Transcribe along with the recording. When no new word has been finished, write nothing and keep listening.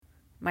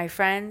My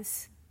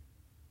friends,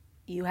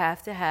 you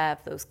have to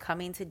have those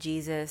coming to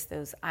Jesus,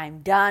 those I'm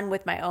done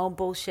with my own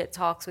bullshit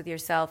talks with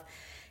yourself,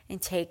 and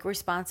take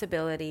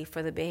responsibility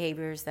for the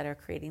behaviors that are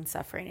creating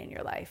suffering in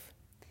your life.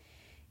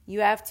 You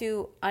have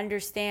to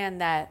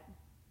understand that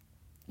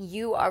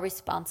you are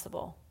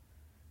responsible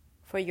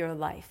for your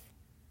life,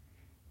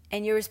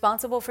 and you're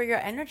responsible for your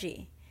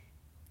energy.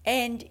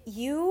 And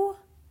you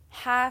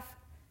have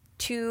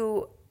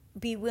to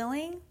be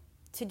willing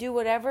to do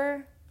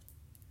whatever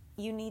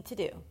you need to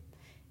do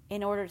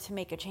in order to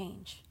make a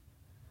change.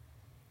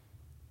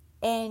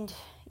 And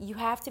you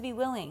have to be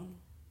willing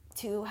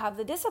to have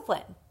the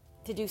discipline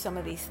to do some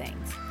of these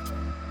things.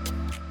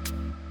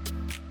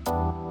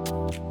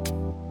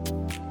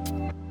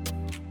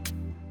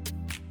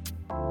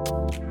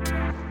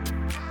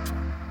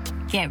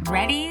 Get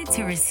ready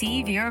to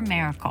receive your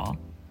miracle.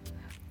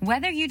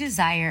 Whether you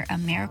desire a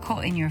miracle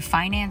in your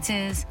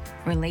finances,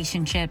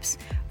 relationships,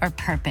 or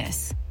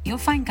purpose, you'll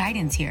find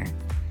guidance here.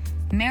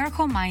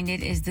 Miracle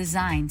Minded is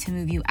designed to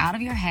move you out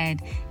of your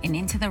head and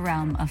into the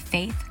realm of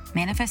faith,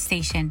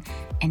 manifestation,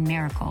 and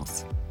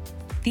miracles.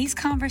 These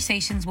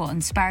conversations will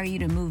inspire you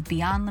to move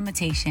beyond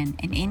limitation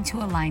and into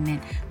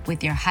alignment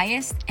with your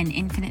highest and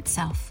infinite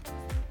self.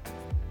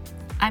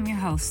 I'm your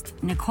host,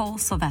 Nicole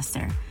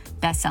Sylvester,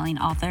 best-selling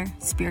author,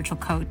 spiritual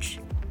coach,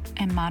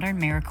 and modern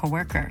miracle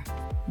worker.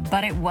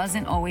 But it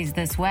wasn't always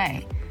this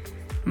way.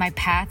 My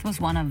path was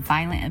one of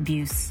violent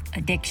abuse,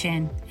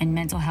 addiction, and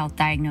mental health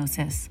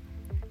diagnosis.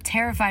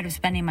 Terrified of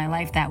spending my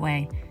life that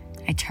way,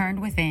 I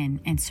turned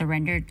within and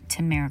surrendered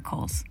to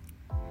miracles.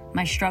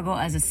 My struggle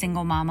as a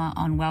single mama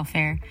on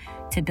welfare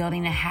to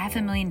building a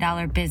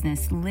 $500,000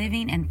 business,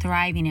 living and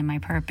thriving in my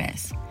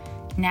purpose.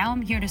 Now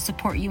I'm here to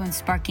support you in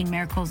sparking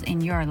miracles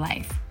in your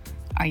life.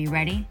 Are you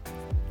ready?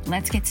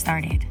 Let's get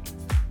started.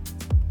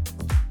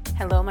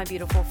 Hello, my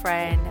beautiful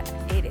friend.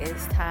 It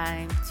is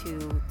time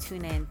to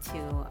tune into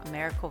a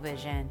miracle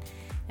vision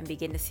and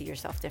begin to see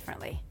yourself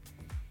differently.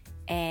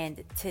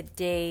 And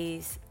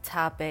today's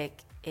topic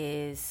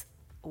is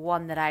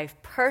one that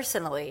I've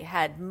personally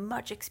had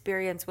much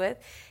experience with.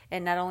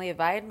 And not only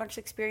have I had much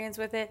experience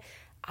with it,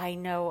 I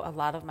know a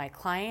lot of my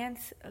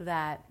clients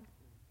that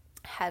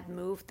have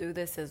moved through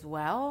this as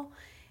well.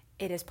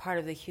 It is part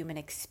of the human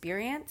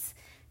experience.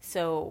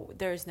 So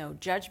there's no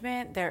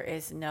judgment. There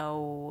is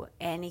no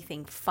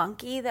anything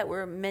funky that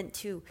we're meant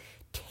to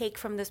take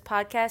from this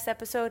podcast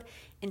episode.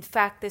 In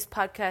fact, this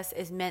podcast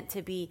is meant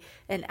to be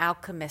an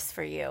alchemist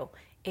for you.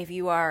 If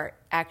you are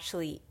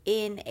actually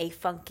in a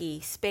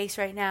funky space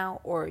right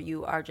now, or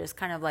you are just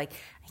kind of like,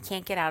 I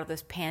can't get out of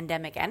this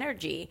pandemic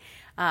energy.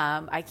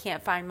 I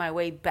can't find my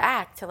way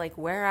back to like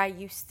where I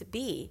used to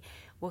be.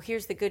 Well,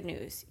 here's the good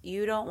news.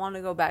 You don't want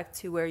to go back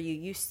to where you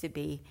used to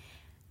be,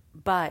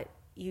 but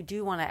you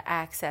do want to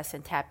access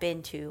and tap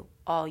into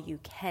all you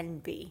can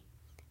be,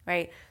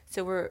 right?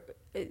 So we're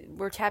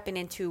tapping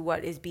into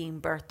what is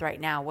being birthed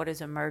right now, what is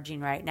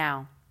emerging right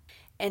now.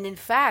 And in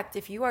fact,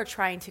 if you are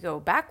trying to go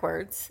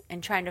backwards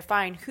and trying to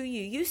find who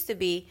you used to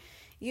be,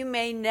 you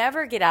may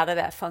never get out of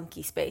that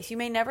funky space. You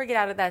may never get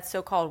out of that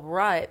so-called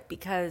rut,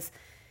 because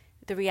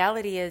the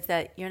reality is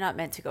that you're not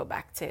meant to go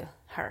back to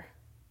her.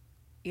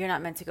 You're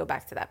not meant to go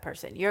back to that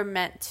person. You're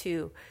meant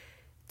to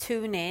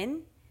tune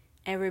in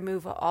and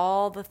remove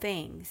all the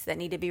things that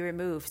need to be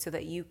removed so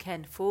that you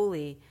can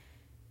fully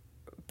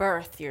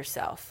birth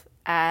yourself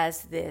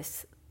as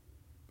this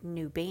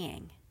new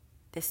being,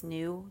 this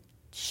new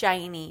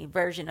shiny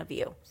version of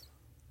you.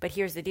 But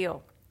here's the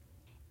deal.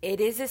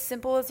 It is as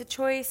simple as a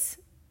choice,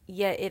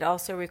 yet it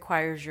also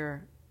requires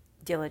your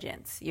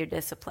diligence, your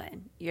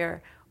discipline,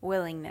 your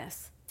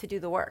willingness to do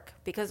the work,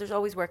 because there's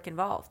always work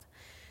involved.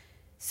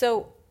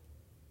 So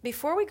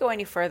before we go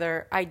any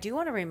further, I do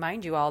want to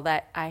remind you all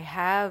that I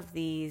have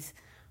these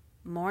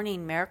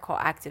morning miracle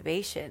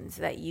activations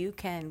that you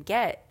can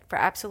get for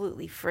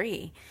absolutely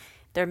free.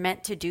 They're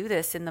meant to do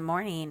this in the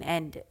morning,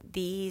 and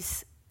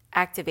these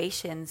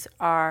activations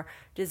are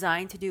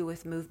designed to do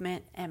with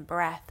movement and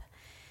breath.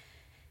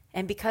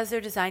 And because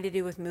they're designed to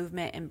do with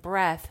movement and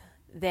breath,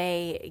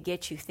 they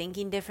get you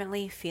thinking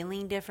differently,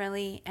 feeling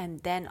differently,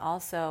 and then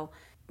also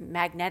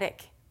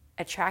magnetic,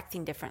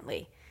 attracting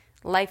differently.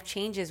 Life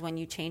changes when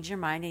you change your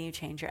mind and you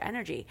change your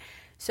energy.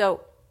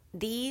 So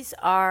these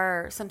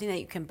are something that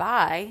you can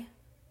buy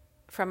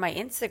from my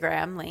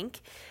Instagram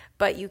link,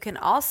 but you can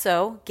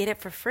also get it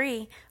for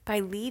free by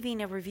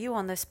leaving a review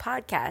on this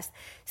podcast.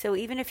 So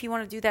even if you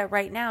want to do that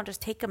right now,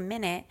 just take a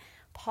minute,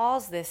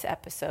 pause this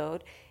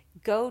episode,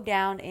 go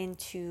down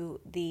into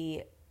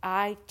the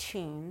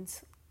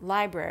iTunes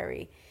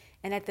library,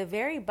 and at the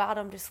very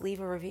bottom, just leave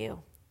a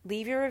review.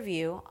 Leave your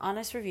review,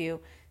 honest review,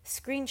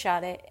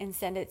 screenshot it, and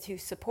send it to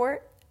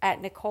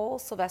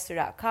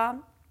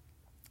support@NicoleSylvester.com.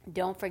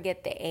 Don't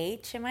forget the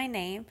H in my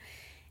name.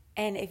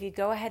 And if you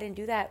go ahead and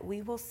do that,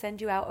 we will send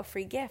you out a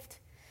free gift.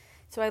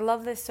 So I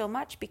love this so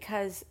much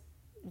because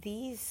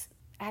these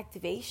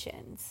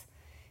activations,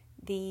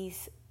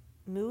 these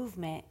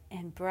movement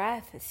and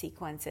breath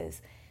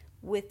sequences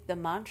with the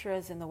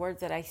mantras and the words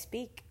that I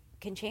speak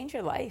can change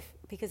your life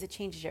because it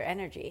changes your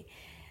energy.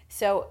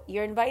 So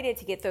you're invited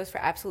to get those for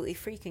absolutely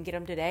free. You can get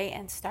them today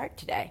and start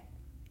today.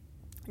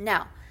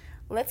 Now,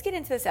 let's get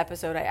into this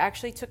episode. I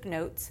actually took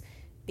notes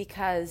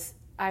because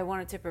I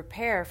wanted to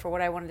prepare for what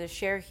I wanted to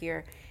share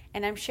here.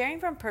 And I'm sharing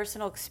from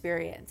personal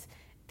experience.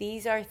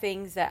 These are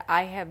things that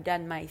I have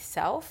done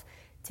myself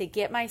to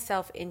get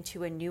myself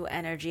into a new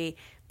energy,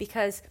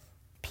 because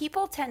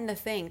people tend to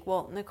think,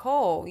 well,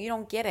 Nicole, you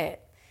don't get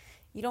it.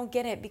 You don't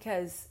get it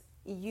because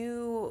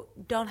you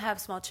don't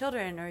have small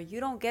children, or you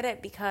don't get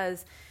it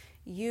because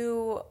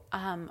you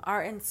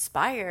are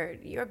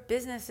inspired. Your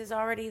business is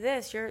already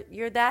this,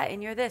 you're that,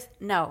 and you're this.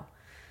 No,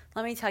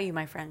 let me tell you,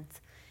 my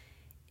friends,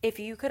 if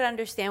you could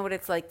understand what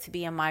it's like to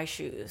be in my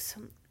shoes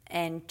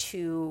and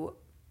to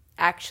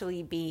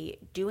actually be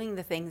doing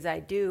the things I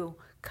do,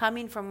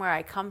 coming from where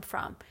I come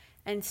from,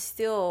 and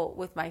still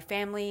with my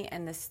family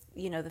and this,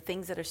 the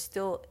things that are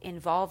still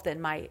involved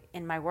in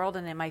my world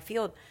and in my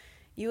field,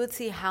 you would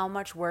see how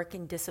much work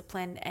and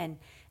discipline and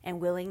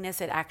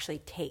willingness it actually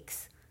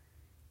takes.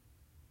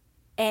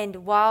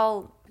 And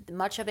while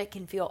much of it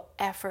can feel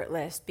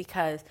effortless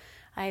because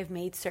I have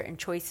made certain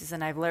choices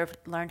and I've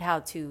learned how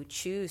to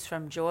choose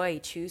from joy,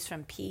 choose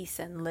from peace,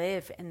 and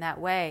live in that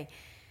way,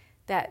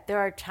 that there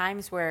are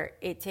times where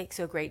it takes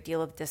a great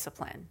deal of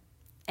discipline.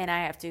 And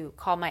I have to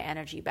call my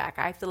energy back.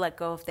 I have to let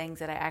go of things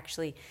that I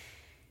actually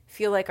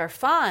feel like are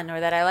fun or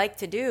that I like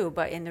to do,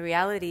 but in the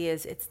reality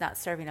is it's not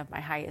serving of my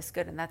highest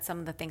good. And that's some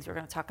of the things we're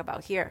going to talk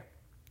about here.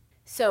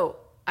 So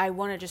I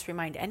want to just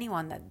remind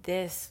anyone that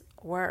this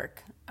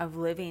work of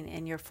living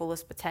in your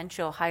fullest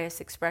potential, highest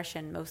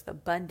expression, most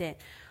abundant,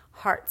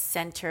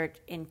 heart-centered,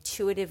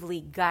 intuitively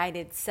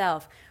guided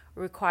self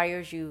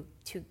requires you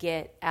to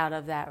get out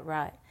of that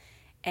rut.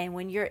 And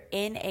when you're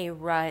in a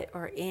rut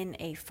or in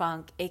a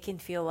funk, it can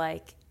feel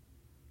like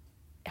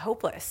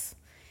hopeless.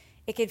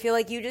 It can feel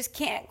like you just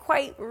can't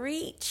quite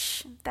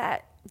reach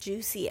that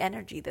juicy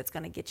energy that's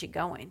going to get you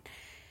going.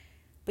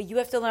 But you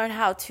have to learn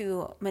how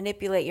to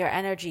manipulate your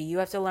energy. You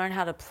have to learn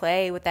how to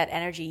play with that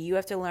energy. You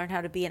have to learn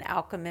how to be an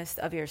alchemist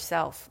of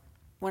yourself.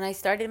 When I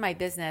started my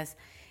business,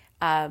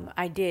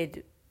 I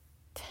did,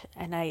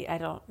 and I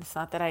don't, it's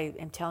not that I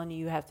am telling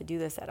you have to do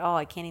this at all.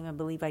 I can't even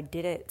believe I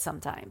did it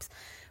sometimes.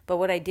 But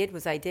what I did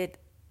was I did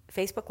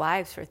Facebook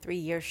Lives for 3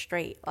 years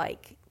straight.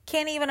 Like,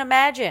 can't even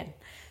imagine.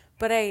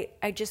 But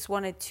I just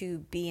wanted to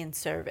be in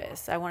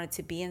service. I wanted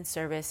to be in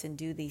service and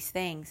do these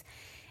things.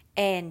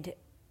 And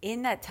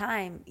in that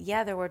time,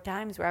 there were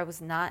times where I was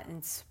not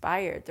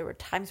inspired. There were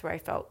times where I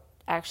felt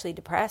actually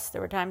depressed.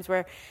 There were times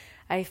where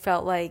I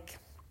felt like,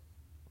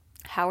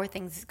 how are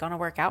things going to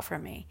work out for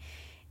me?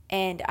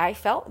 And I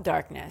felt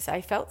darkness.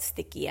 I felt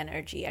sticky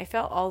energy. I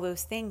felt all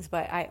those things.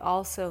 But I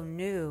also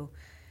knew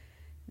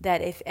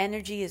that if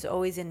energy is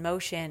always in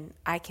motion,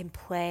 I can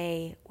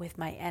play with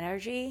my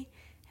energy.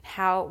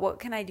 What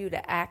can I do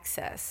to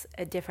access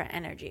a different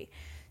energy?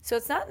 So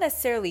it's not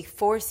necessarily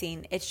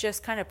forcing, it's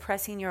just kind of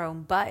pressing your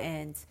own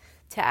buttons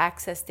to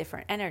access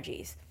different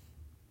energies.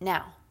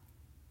 Now,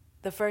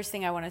 the first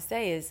thing I want to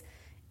say is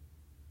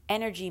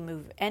energy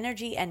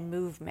and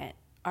movement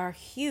are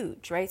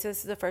huge, right? So this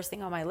is the first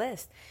thing on my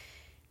list.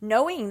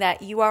 Knowing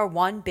that you are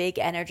one big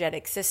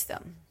energetic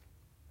system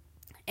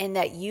and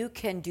that you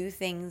can do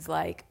things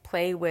like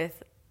play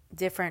with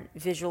different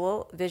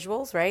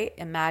visuals, right?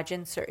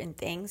 Imagine certain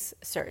things,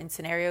 certain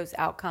scenarios,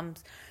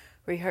 outcomes,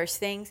 rehearse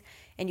things,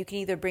 and you can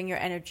either bring your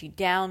energy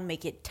down,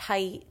 make it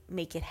tight,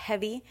 make it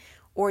heavy,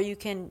 or you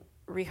can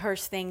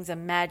rehearse things,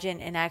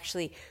 imagine, and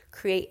actually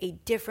create a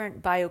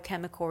different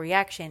biochemical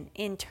reaction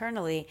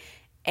internally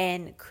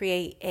and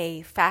create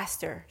a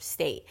faster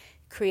state,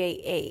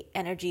 create a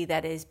energy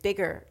that is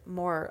bigger,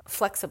 more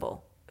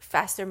flexible,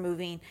 faster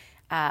moving,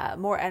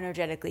 more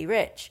energetically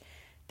rich.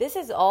 This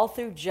is all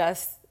through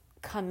just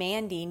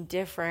commanding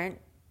different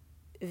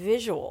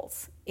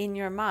visuals in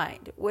your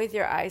mind with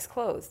your eyes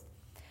closed.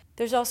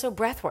 There's also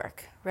breath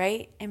work,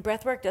 right? And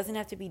breath work doesn't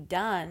have to be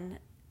done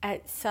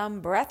at some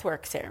breath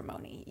work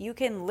ceremony. You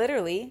can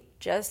literally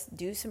just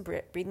do some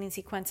breathing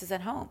sequences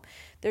at home.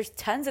 There's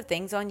tons of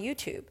things on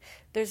YouTube.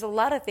 There's a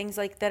lot of things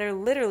like that are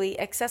literally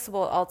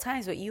accessible at all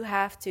times, but you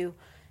have to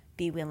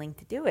be willing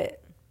to do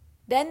it.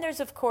 Then there's,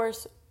 of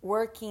course,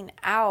 working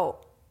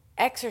out,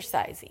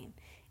 exercising.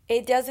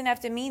 It doesn't have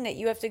to mean that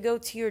you have to go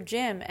to your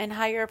gym and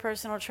hire a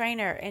personal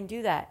trainer and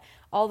do that.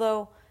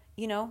 Although,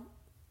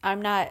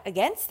 I'm not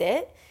against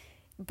it.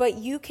 But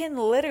you can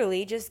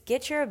literally just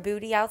get your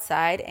booty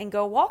outside and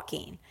go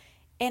walking.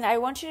 And I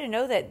want you to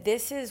know that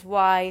this is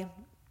why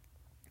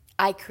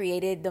I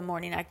created the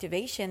morning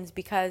activations,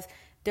 because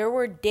there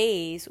were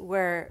days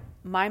where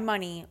my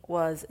money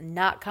was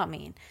not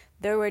coming.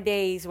 There were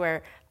days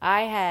where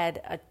I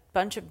had a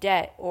bunch of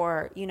debt,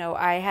 or,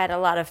 I had a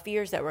lot of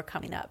fears that were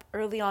coming up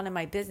early on in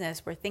my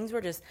business where things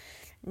were just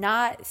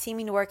not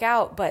seeming to work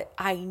out. But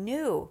I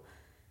knew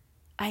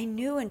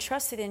and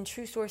trusted in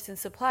True Source and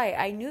Supply.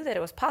 I knew that it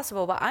was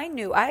possible, but I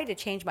knew I had to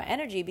change my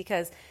energy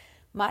because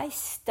my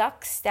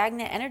stuck,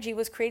 stagnant energy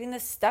was creating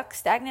this stuck,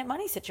 stagnant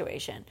money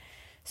situation.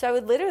 So I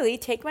would literally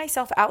take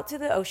myself out to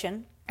the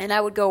ocean And I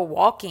would go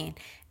walking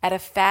at a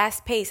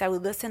fast pace. I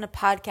would listen to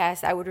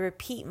podcasts. I would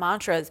repeat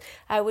mantras.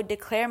 I would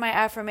declare my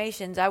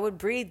affirmations. I would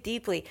breathe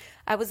deeply.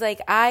 I was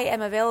like, I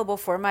am available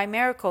for my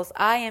miracles.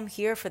 I am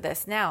here for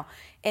this now.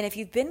 And if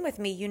you've been with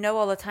me, you know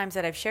all the times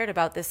that I've shared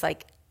about this,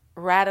 like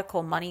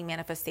radical money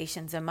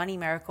manifestations and money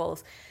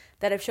miracles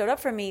that have showed up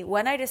for me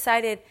when I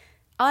decided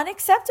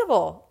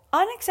unacceptable.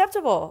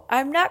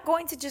 I'm not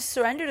going to just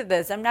surrender to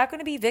this. I'm not going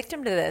to be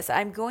victim to this.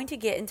 I'm going to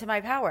get into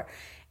my power.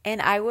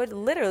 And I would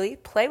literally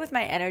play with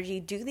my energy,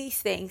 do these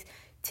things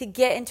to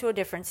get into a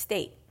different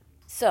state.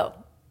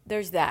 So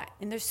there's that.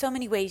 And there's so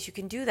many ways you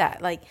can do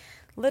that. Like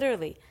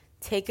literally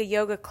take a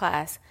yoga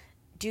class,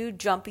 do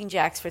jumping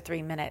jacks for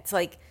 3 minutes.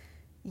 Like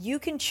you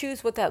can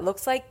choose what that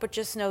looks like, but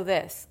just know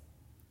this.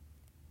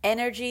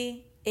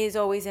 Energy is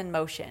always in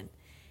motion.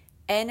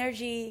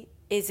 Energy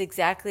is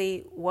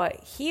exactly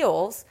what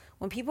heals.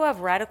 When people have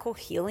radical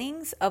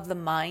healings of the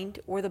mind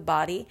or the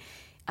body,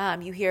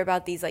 you hear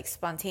about these like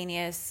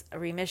spontaneous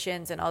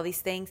remissions and all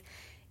these things.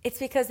 It's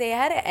because they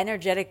had an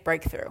energetic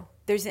breakthrough.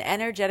 There's an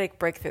energetic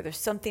breakthrough. There's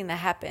something that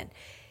happened.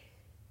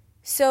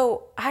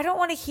 So I don't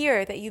want to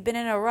hear that you've been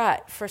in a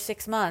rut for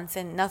 6 months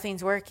and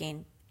nothing's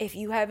working if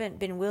you haven't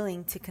been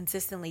willing to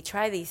consistently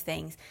try these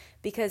things.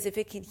 Because if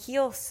it can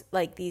heal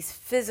like these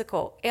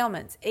physical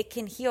ailments, it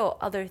can heal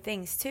other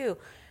things too.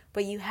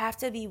 But you have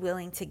to be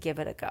willing to give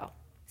it a go.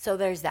 So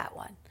there's that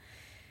one.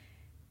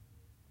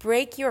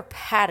 Break your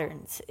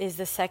patterns is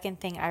the second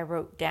thing I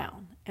wrote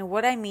down. And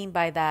what I mean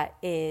by that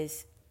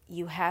is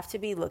you have to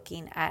be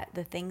looking at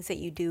the things that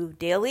you do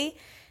daily,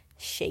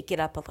 shake it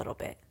up a little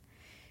bit.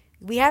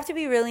 We have to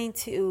be willing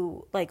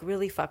to like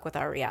really fuck with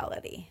our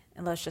reality.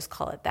 And let's just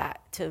call it that,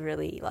 to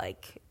really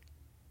like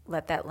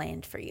let that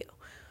land for you.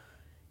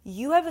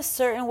 You have a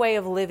certain way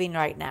of living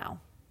right now.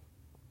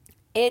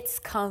 It's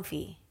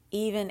comfy,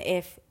 even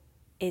if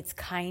it's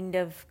kind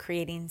of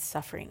creating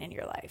suffering in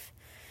your life.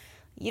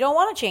 You don't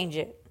want to change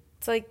it.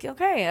 It's like,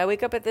 okay, I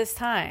wake up at this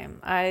time.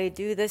 I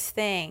do this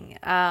thing.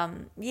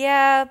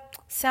 Yeah,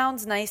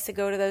 sounds nice to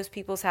go to those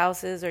people's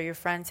houses or your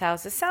friends'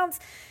 houses.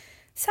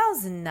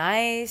 Sounds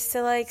nice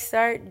to like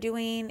start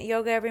doing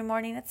yoga every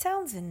morning. It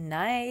sounds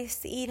nice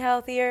to eat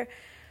healthier,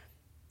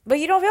 but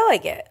you don't feel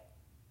like it.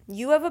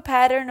 You have a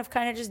pattern of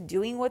kind of just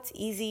doing what's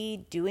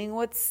easy, doing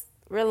what's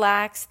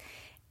relaxed.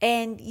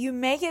 And you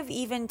may have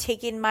even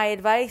taken my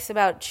advice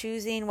about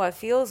choosing what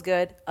feels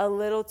good a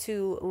little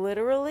too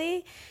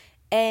literally,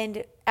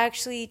 and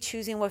actually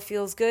choosing what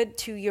feels good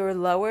to your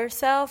lower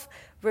self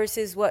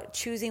versus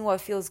choosing what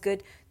feels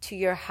good to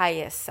your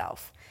highest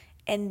self.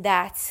 And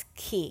that's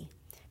key.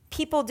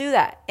 People do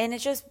that. And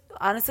it's just,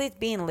 honestly, it's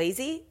being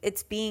lazy.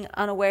 It's being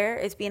unaware.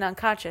 It's being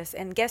unconscious.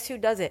 And guess who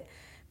does it?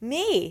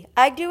 Me.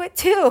 I do it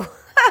too.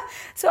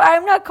 So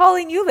I'm not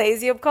calling you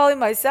lazy. I'm calling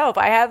myself.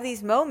 I have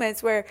these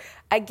moments where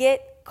I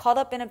get caught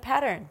up in a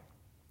pattern.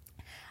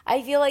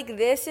 I feel like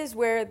this is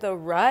where the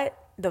rut,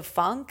 the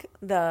funk,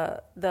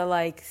 the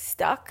like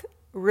stuck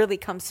really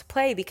comes to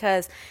play,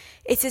 because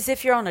it's as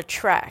if you're on a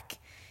track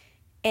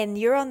and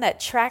you're on that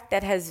track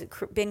that has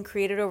been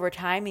created over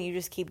time, and you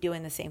just keep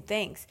doing the same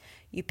things.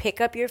 You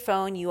pick up your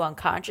phone, you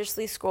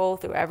unconsciously scroll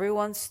through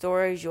everyone's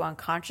stories, you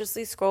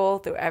unconsciously scroll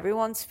through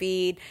everyone's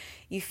feed.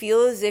 You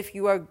feel as if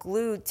you are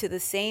glued to the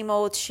same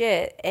old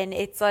shit, and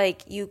it's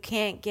like you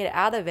can't get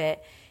out of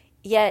it.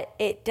 Yet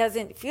it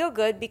doesn't feel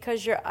good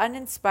because you're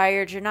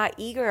uninspired, you're not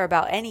eager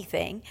about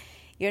anything,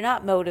 you're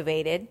not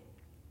motivated.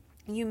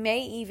 You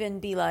may even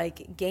be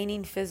like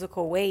gaining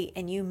physical weight,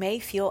 and you may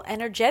feel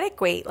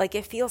energetic weight, like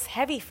it feels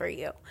heavy for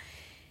you.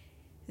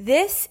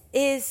 This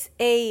is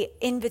an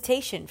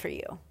invitation for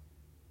you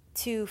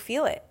to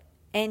feel it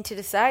and to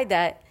decide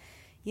that,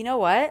 you know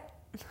what?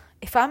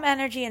 If I'm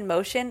energy in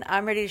motion,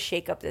 I'm ready to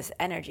shake up this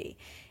energy.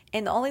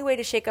 And the only way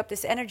to shake up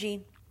this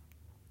energy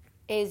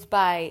is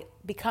by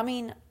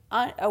becoming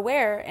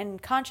aware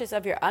and conscious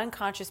of your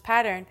unconscious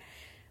pattern,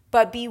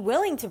 but be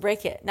willing to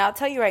break it. Now, I'll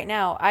tell you right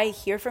now, I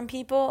hear from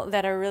people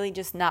that are really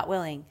just not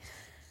willing.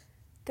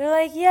 They're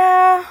like,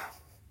 yeah,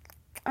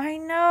 I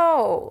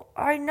know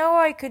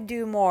I could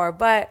do more,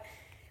 but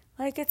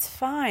like, it's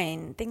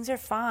fine. Things are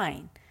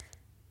fine.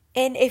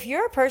 And if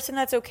you're a person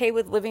that's okay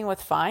with living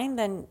with fine,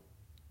 then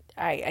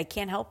I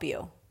can't help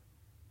you.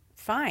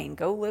 Fine,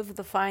 go live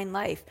the fine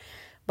life.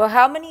 But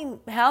how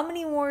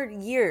many more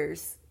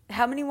years,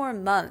 how many more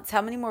months,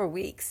 how many more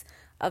weeks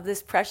of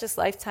this precious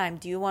lifetime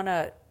do you want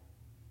to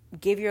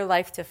give your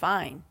life to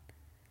fine,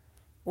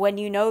 when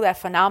you know that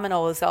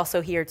phenomenal is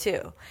also here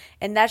too?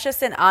 And that's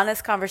just an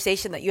honest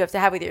conversation that you have to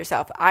have with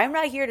yourself. I'm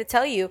not here to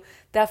tell you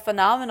that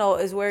phenomenal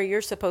is where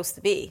you're supposed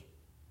to be.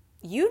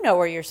 You know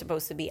where you're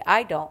supposed to be.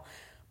 I don't.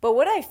 But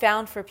what I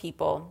found for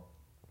people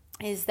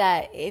is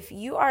that if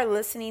you are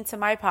listening to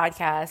my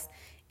podcast,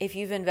 if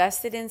you've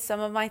invested in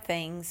some of my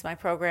things, my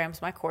programs,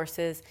 my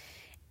courses,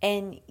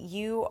 and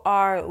you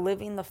are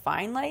living the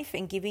fine life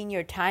and giving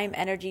your time,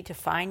 energy to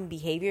fine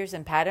behaviors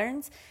and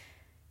patterns,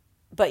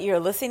 but you're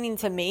listening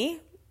to me,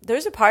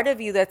 there's a part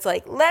of you that's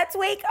like, let's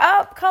wake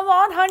up. Come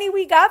on, honey,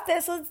 we got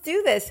this. Let's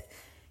do this.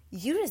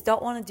 You just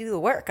don't want to do the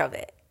work of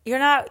it. You're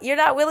not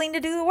willing to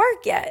do the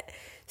work yet.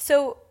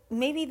 So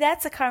maybe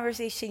that's a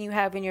conversation you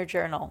have in your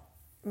journal.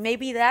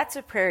 Maybe that's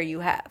a prayer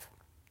you have.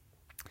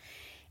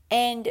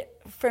 And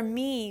for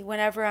me,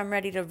 whenever I'm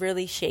ready to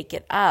really shake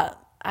it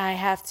up, I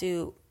have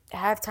to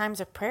have times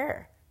of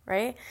prayer,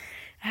 right?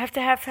 I have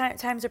to have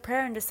times of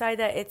prayer and decide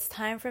that it's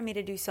time for me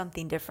to do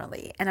something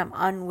differently, and I'm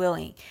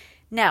unwilling.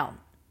 Now,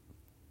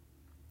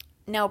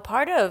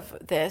 part of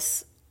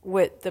this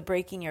with the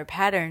breaking your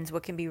patterns,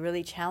 what can be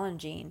really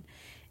challenging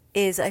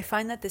is I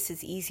find that this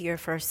is easier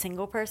for a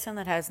single person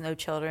that has no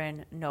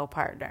children, no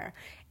partner,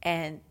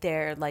 and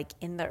they're like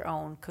in their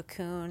own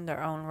cocoon,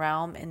 their own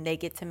realm, and they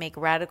get to make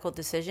radical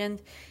decisions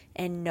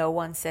and no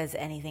one says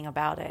anything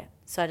about it.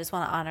 So I just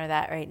want to honor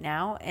that right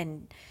now.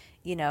 And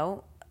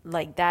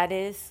like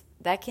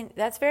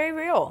that's very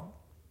real.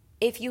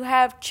 If you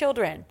have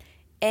children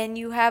and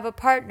you have a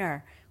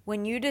partner,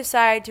 when you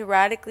decide to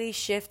radically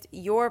shift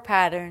your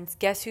patterns,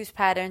 guess whose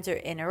patterns are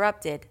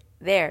interrupted?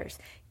 Theirs.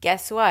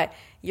 Guess what?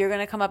 You're going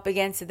to come up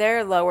against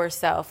their lower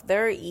self,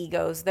 their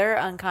egos, their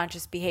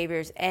unconscious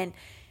behaviors. And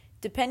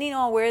depending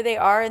on where they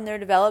are in their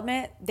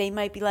development, they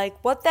might be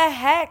like, what the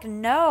heck?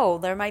 No,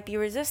 there might be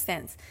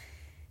resistance.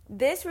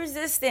 This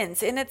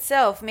resistance in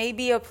itself may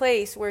be a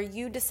place where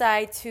you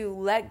decide to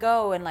let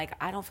go and like,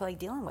 I don't feel like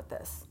dealing with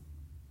this.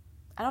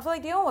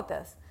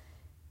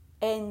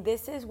 And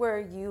this is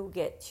where you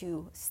get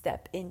to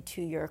step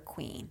into your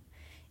queen.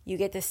 You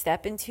get to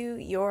step into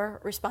your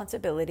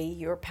responsibility,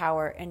 your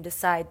power, and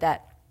decide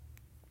that,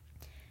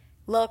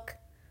 look,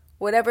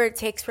 whatever it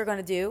takes we're going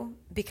to do,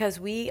 because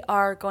we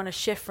are going to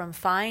shift from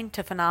fine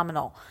to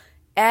phenomenal.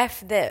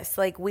 F this.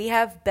 Like, we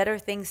have better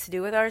things to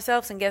do with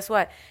ourselves. And guess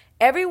what?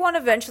 Everyone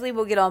eventually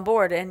will get on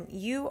board, and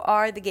you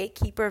are the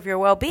gatekeeper of your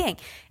well-being.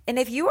 And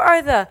if you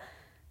are the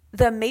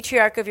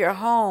matriarch of your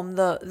home,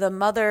 the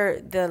mother,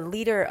 the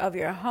leader of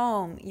your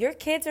home, your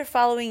kids are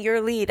following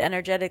your lead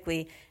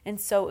energetically, and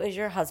so is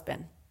your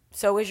husband.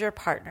 So is your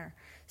partner.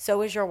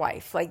 So is your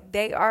wife. Like,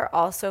 they are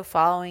also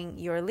following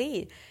your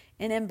lead.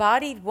 An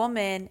embodied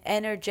woman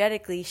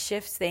energetically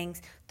shifts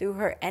things through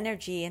her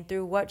energy and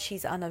through what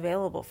she's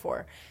unavailable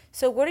for.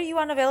 So what are you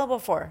unavailable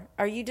for?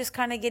 Are you just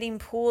kind of getting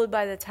pulled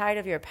by the tide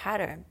of your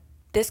pattern?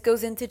 This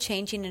goes into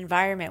changing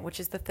environment, which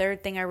is the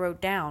third thing I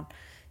wrote down.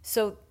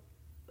 So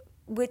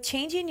with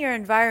changing your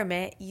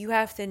environment, you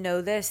have to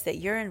know that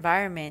your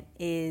environment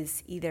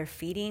is either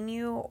feeding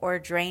you or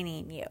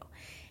draining you.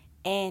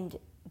 And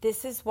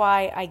this is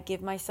why I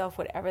give myself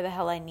whatever the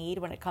hell I need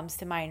when it comes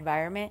to my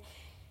environment.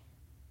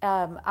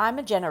 I'm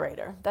a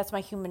generator. That's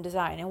my human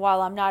design. And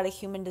while I'm not a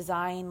human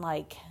design,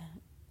 like,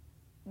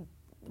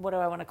 what do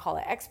I want to call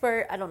it,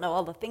 expert, I don't know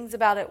all the things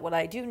about it. What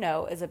I do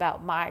know is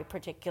about my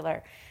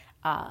particular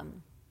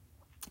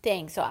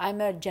thing. So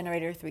I'm a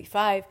generator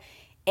 3-5.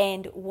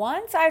 And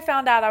once I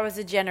found out I was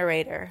a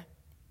generator,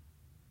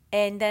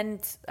 and then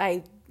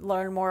I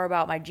learned more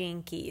about my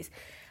gene keys,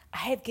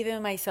 I have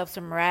given myself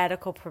some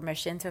radical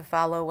permission to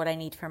follow what I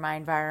need for my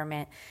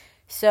environment.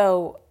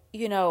 So,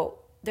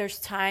 there's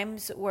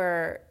times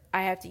where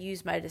I have to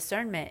use my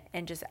discernment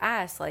and just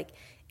ask, like,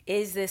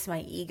 is this my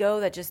ego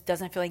that just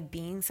doesn't feel like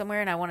being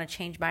somewhere and I want to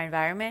change my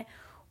environment?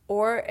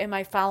 Or am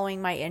I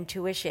following my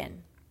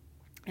intuition?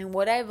 And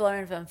what I've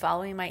learned from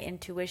following my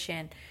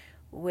intuition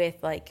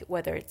with, like,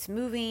 whether it's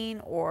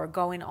moving or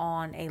going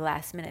on a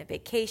last minute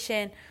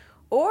vacation,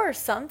 or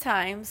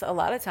sometimes, a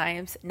lot of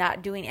times,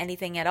 not doing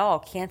anything at all,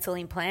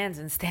 canceling plans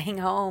and staying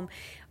home,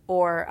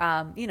 or,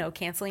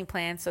 canceling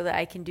plans so that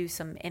I can do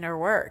some inner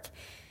work.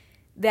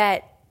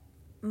 That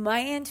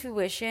my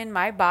intuition,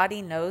 my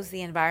body knows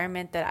the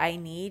environment that I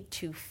need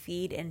to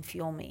feed and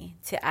fuel me,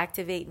 to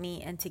activate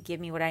me and to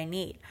give me what I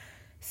need.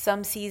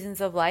 Some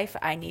seasons of life,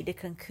 I need to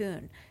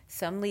cocoon.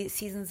 Some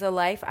seasons of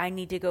life, I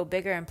need to go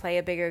bigger and play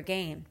a bigger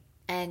game.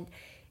 And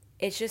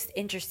it's just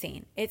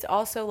interesting. It's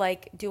also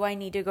like, do I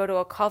need to go to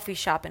a coffee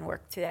shop and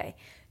work today?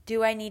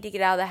 Do I need to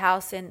get out of the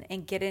house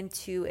and get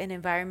into an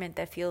environment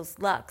that feels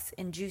luxe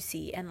and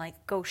juicy and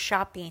like go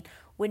shopping,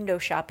 window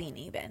shopping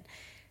even?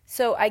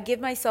 So I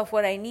give myself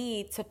what I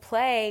need to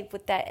play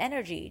with that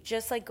energy,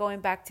 just like going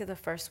back to the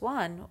first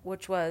one,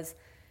 which was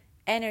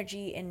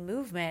energy and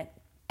movement.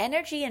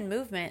 Energy and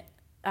movement,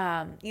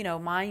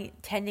 my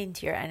tending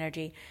to your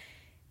energy.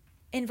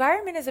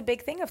 Environment is a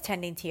big thing of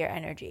tending to your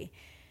energy.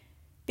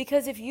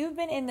 Because if you've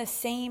been in the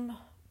same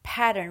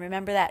pattern,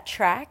 remember that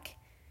track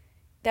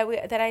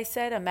that I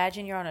said,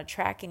 imagine you're on a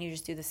track and you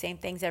just do the same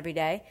things every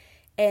day.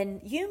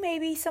 And you may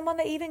be someone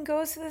that even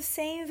goes to the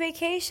same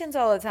vacations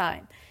all the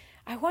time.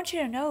 I want you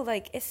to know,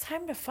 like, it's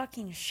time to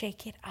fucking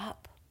shake it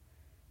up.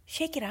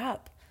 Shake it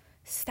up.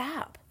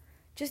 Stop.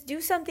 Just do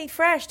something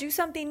fresh. Do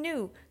something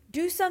new.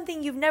 Do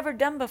something you've never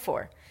done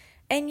before.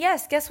 And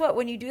yes, guess what?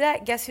 When you do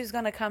that, guess who's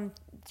going to come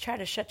try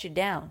to shut you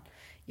down?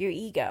 Your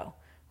ego.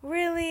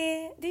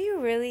 Really? Do you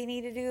really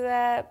need to do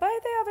that? But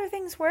the other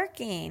thing's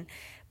working.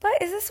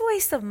 But is this a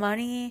waste of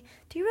money?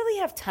 Do you really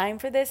have time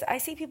for this? I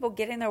see people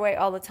get in their way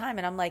all the time.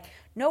 And I'm like,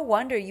 no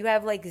wonder you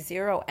have like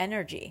zero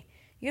energy.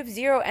 You have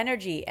zero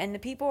energy. And the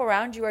people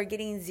around you are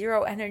getting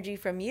zero energy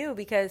from you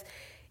because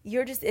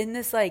you're just in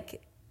this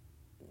like,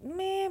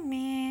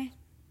 meh.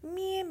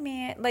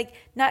 meh, like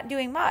not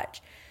doing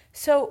much.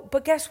 So,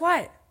 but guess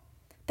what?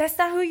 That's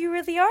not who you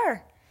really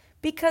are,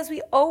 because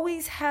we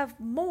always have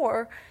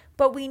more,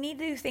 but we need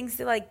to do things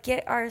to like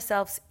get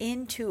ourselves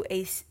into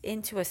a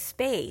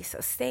space,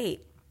 a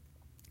state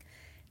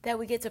that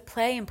we get to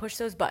play and push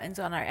those buttons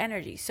on our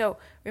energy. So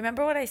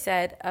remember what I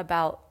said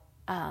about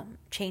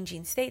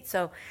changing states.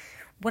 So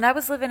when I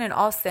was living in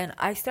Austin,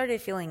 I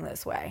started feeling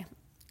this way.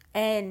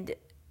 And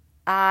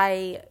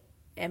I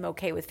am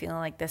okay with feeling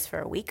like this for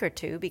a week or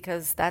two,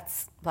 because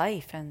that's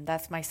life and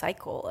that's my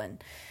cycle,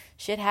 and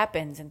shit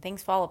happens and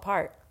things fall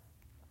apart.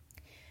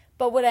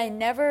 But what I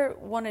never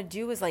want to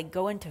do is like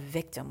go into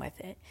victim with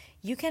it.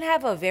 You can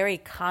have a very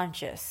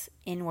conscious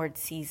inward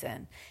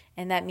season.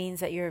 And that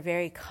means that you're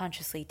very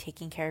consciously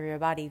taking care of your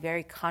body,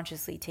 very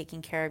consciously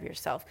taking care of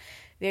yourself,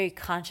 very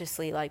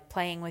consciously like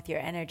playing with your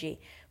energy.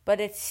 But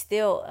it's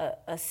still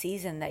a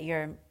season that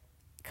you're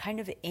kind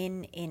of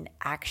in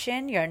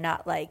action. You're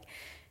not like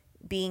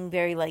being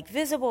very like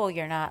visible.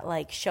 You're not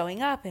like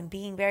showing up and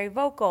being very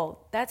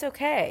vocal. That's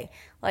okay.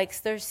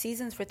 Like there's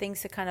seasons for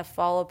things to kind of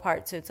fall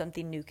apart so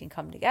something new can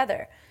come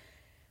together.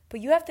 But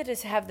you have to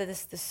just have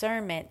this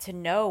discernment to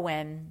know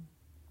when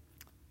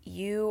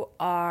you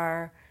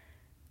are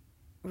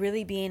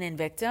really being in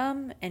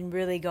victim and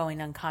really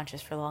going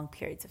unconscious for long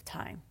periods of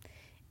time,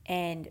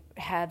 and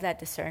have that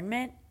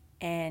discernment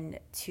and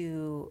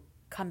to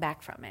come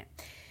back from it.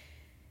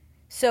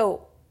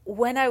 So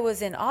when I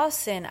was in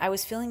Austin, I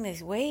was feeling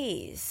these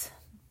ways,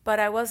 but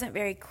I wasn't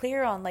very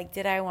clear on like,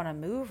 did I want to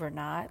move or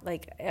not?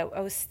 Like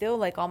I was still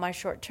like on my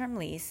short-term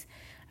lease.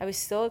 I was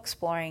still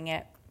exploring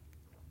it,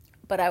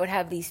 but I would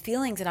have these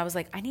feelings and I was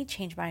like, I need to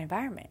change my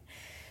environment.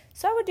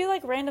 So I would do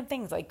like random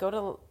things, like go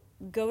to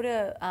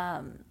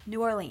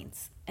New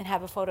Orleans and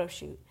have a photo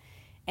shoot.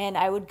 And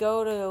I would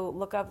go to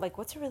look up like,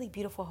 what's a really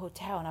beautiful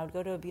hotel? And I would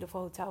go to a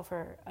beautiful hotel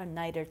for a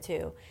night or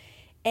two.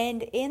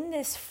 And in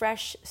this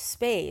fresh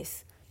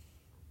space,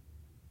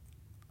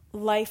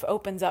 life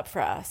opens up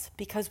for us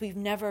because we've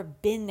never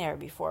been there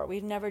before.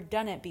 We've never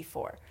done it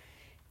before.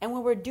 And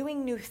when we're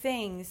doing new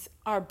things,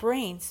 our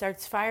brain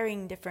starts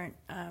firing different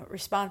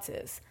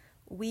responses.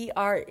 We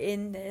are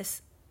in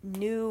this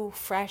new,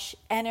 fresh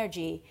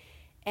energy,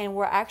 and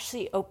we're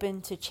actually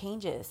open to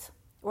changes.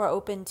 We're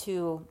open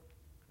to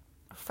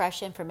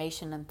fresh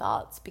information and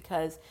thoughts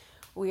because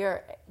we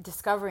are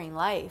discovering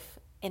life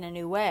in a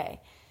new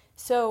way.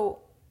 So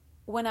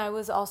when I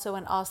was also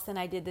in Austin,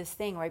 I did this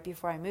thing right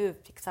before I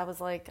moved because I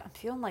was like, I'm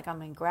feeling like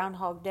I'm in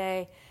Groundhog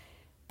Day,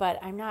 but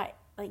I'm not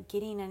like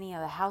getting any of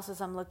the houses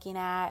I'm looking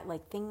at.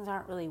 Like things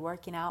aren't really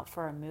working out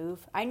for a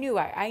move. I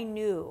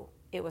knew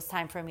it was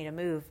time for me to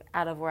move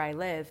out of where I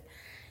live,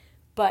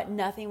 but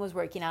nothing was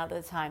working out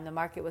at the time. The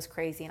market was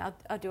crazy, and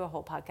I'll do a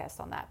whole podcast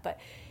on that. But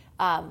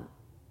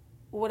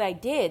what I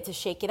did to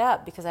shake it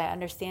up, because I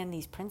understand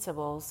these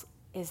principles,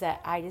 is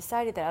that I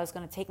decided that I was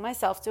going to take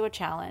myself to a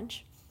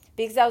challenge,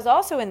 because I was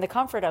also in the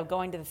comfort of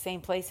going to the same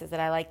places that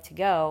I like to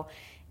go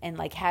and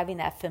like having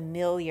that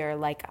familiar,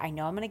 like I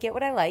know I'm going to get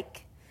what I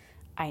like.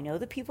 I know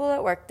the people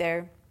that work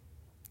there.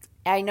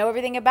 I know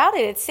everything about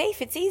it. It's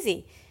safe. It's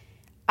easy.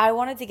 I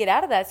wanted to get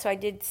out of that, so I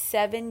did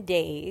 7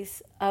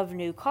 days of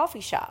new coffee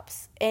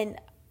shops.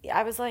 And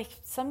I was like,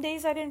 some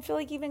days I didn't feel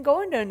like even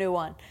going to a new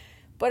one.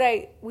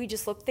 But we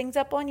just looked things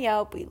up on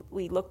Yelp.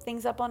 We looked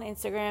things up on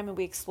Instagram, and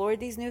we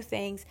explored these new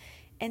things.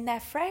 And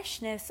that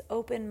freshness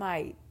opened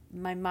my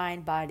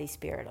mind, body,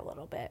 spirit a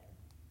little bit.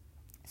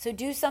 So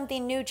do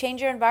something new.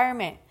 Change your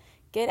environment.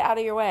 Get out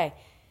of your way.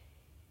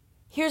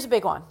 Here's a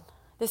big one.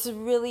 This is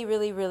really,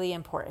 really, really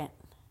important.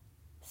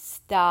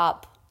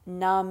 Stop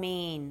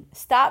numbing.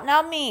 Stop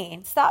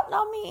numbing. Stop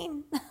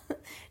numbing.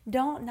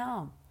 Don't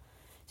numb.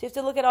 So you have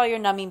to look at all your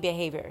numbing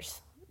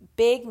behaviors.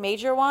 Big,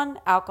 major one,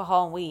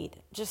 alcohol and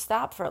weed. Just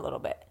stop for a little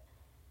bit.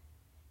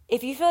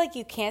 If you feel like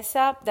you can't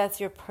stop, that's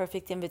your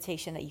perfect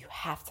invitation that you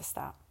have to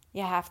stop.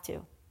 You have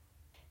to.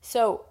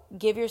 So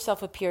give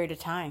yourself a period of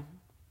time,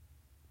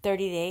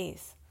 30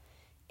 days.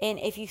 And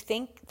if you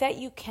think that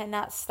you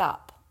cannot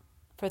stop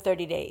for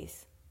 30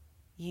 days,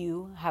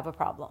 you have a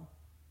problem.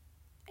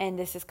 And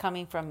this is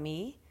coming from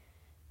me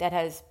that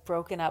has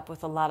broken up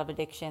with a lot of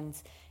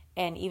addictions.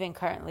 And even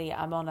currently,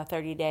 I'm on a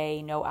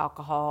 30-day no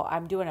alcohol.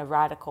 I'm doing a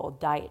radical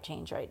diet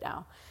change right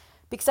now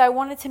because I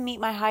wanted to meet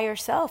my higher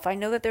self. I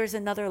know that there's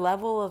another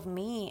level of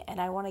me,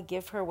 and I want to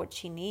give her what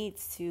she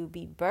needs to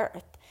be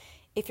birthed.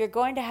 If you're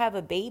going to have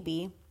a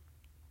baby,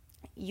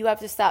 you have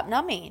to stop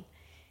numbing.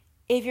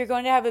 If you're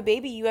going to have a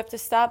baby, you have to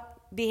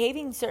stop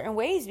behaving certain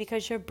ways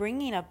because you're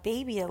bringing a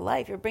baby to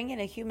life. You're bringing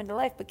a human to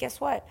life. But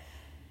guess what?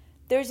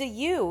 There's a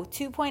you,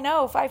 2.0,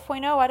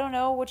 5.0, I don't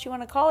know what you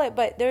want to call it,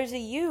 but there's a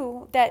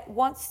you that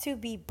wants to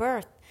be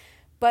birthed,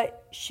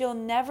 but she'll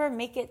never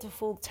make it to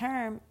full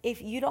term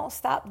if you don't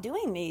stop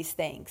doing these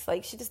things.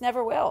 Like she just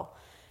never will,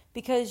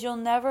 because you'll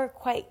never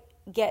quite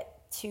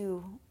get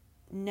to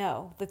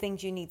know the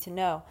things you need to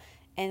know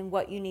and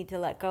what you need to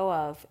let go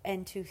of,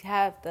 and to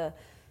have the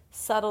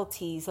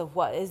subtleties of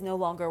what is no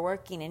longer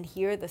working and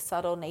hear the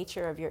subtle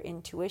nature of your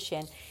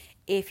intuition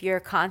if you're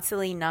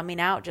constantly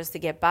numbing out just to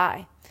get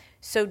by.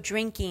 So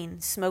drinking,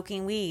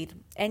 smoking weed,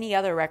 any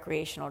other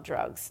recreational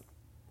drugs,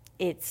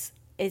 it's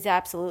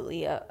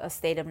absolutely a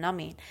state of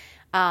numbing.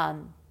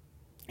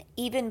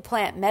 Even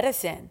plant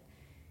medicine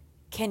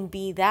can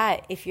be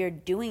that if you're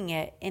doing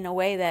it in a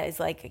way that is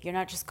like, you're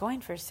not just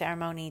going for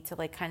ceremony to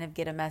like kind of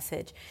get a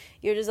message.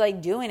 You're just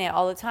like doing it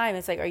all the time.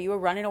 It's like, are you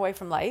running away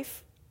from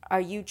life?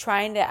 Are you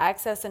trying to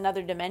access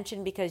another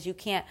dimension because you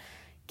can't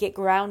get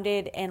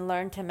grounded and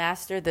learn to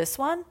master this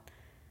one?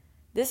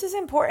 This is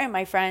important,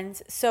 my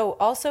friends. So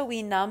also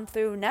we numb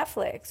through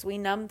Netflix. We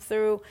numb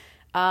through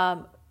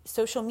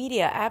social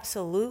media.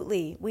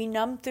 Absolutely. We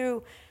numb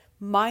through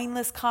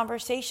mindless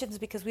conversations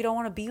because we don't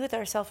want to be with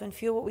ourselves and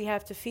feel what we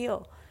have to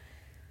feel.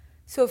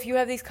 So if you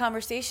have these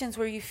conversations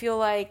where you feel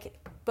like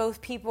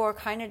both people are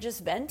kind of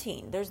just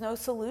venting, there's no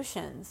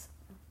solutions.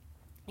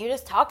 You're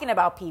just talking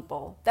about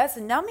people. That's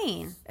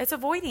numbing. It's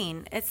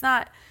avoiding. It's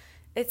not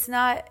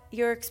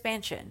your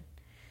expansion.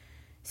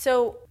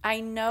 So I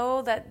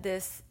know that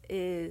this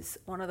is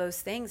one of those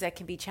things that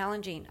can be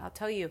challenging. I'll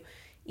tell you,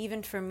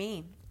 even for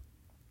me,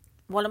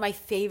 one of my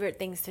favorite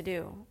things to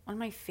do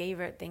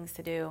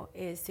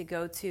is to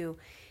go to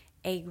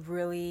a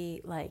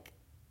really like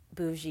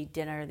bougie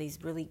dinner,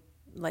 these really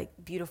like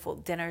beautiful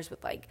dinners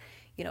with like,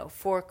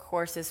 4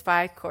 courses,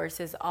 5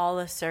 courses, all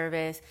the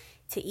service,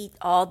 to eat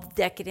all the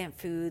decadent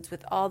foods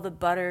with all the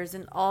butters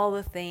and all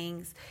the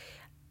things.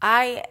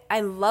 I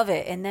love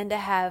it. And then to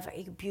have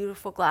a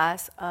beautiful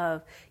glass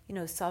of,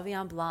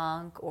 Sauvignon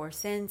Blanc or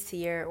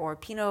Sincere or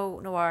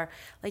Pinot Noir,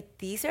 like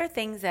these are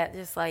things that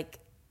just like,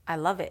 I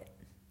love it.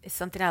 It's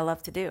something I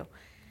love to do.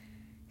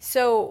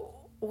 So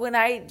when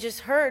I just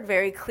heard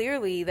very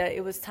clearly that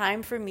it was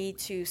time for me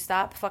to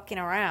stop fucking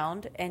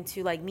around and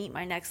to like meet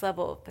my next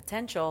level of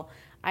potential,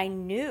 I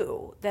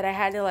knew that I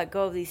had to let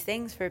go of these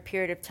things for a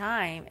period of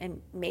time,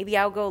 and maybe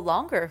I'll go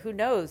longer, who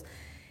knows?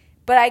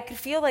 But I could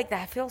feel like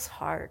that feels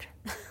hard.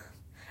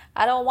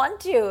 I don't want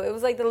to. It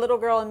was like the little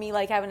girl in me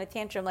like having a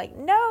tantrum, like,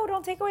 no,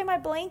 don't take away my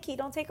blankie.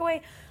 Don't take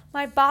away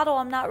my bottle.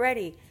 I'm not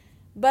ready.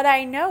 But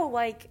I know,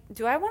 like,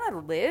 do I want to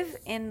live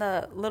in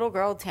the little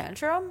girl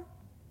tantrum?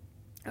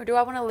 Or do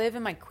I want to live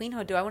in my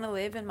queenhood? Do I want to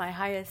live in my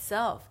highest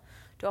self?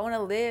 Do I want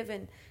to live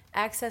and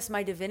access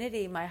my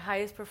divinity, my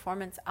highest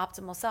performance,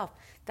 optimal self?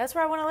 That's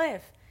where I want to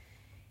live.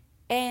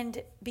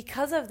 And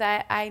because of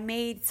that, I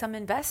made some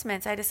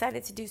investments. I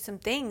decided to do some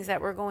things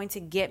that were going to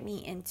get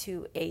me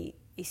into a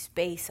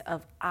space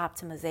of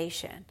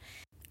optimization.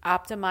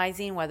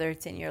 Optimizing, whether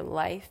it's in your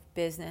life,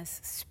 business,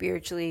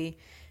 spiritually,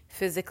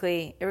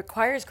 physically, it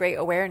requires great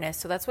awareness.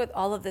 So that's what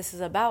all of this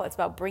is about. It's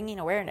about bringing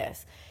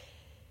awareness.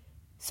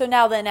 So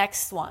now the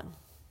next one.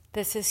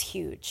 This is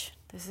huge.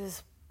 This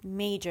is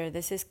major.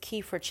 This is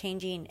key for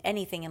changing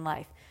anything in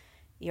life.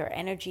 Your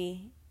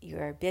energy,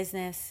 your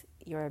business,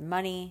 your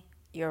money,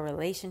 your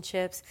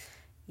relationships,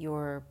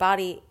 your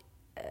body,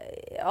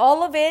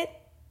 all of it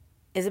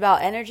is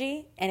about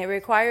energy, and it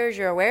requires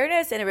your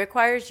awareness, and it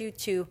requires you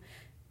to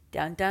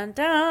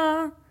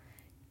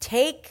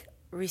take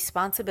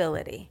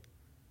responsibility.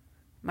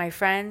 My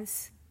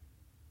friends,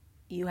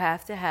 you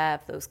have to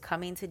have those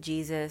coming to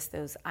Jesus,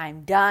 those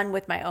I'm done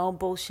with my own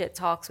bullshit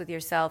talks with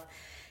yourself,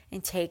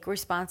 and take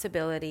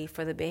responsibility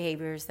for the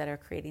behaviors that are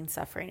creating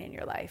suffering in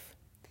your life.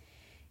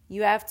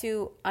 You have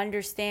to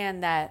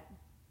understand that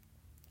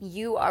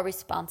you are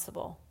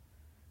responsible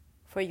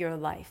for your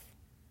life,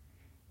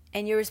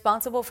 and you're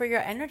responsible for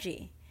your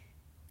energy,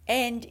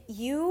 and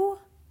you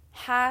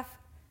have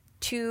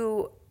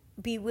to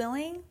be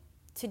willing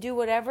to do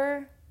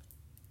whatever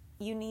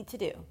you need to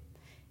do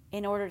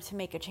in order to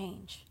make a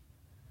change.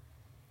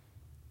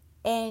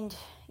 And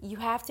you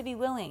have to be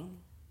willing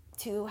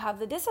to have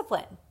the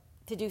discipline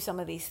to do some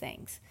of these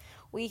things.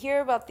 We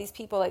hear about these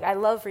people, like I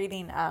love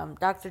reading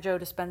Dr. Joe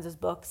Dispenza's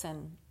books,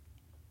 and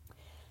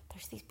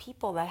there's these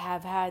people that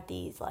have had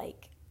these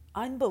like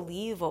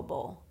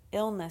unbelievable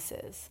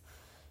illnesses.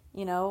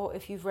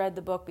 If you've read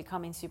the book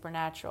Becoming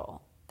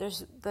Supernatural,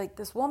 there's like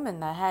this woman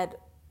that had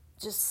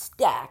just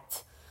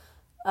stacked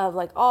of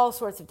like all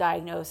sorts of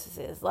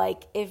diagnoses.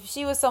 Like if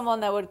she was someone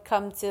that would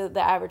come to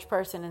the average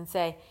person and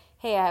say,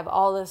 hey, I have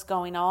all this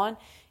going on,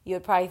 you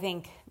would probably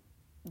think,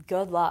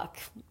 good luck.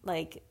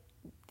 Like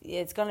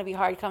it's going to be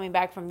hard coming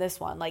back from this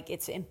one. Like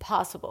it's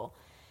impossible.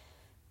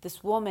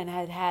 This woman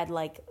had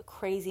like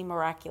crazy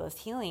miraculous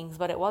healings,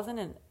 but it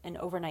wasn't an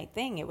overnight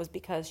thing. It was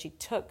because she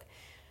took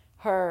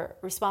her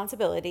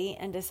responsibility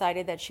and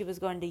decided that she was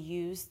going to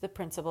use the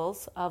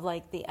principles of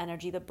like the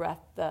energy, the breath,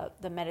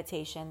 the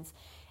meditations,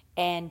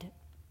 and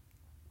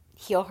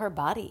heal her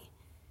body.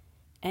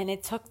 And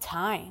it took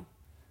time.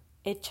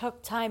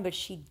 But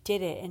she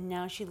did it, and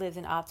now she lives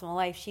an optimal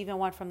life. She even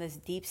went from this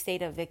deep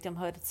state of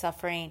victimhood,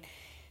 suffering,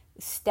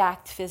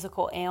 stacked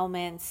physical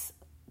ailments,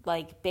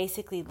 like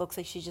basically looks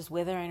like she's just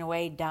withering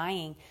away,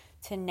 dying,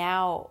 to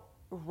now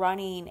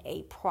running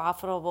a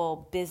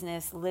profitable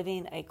business,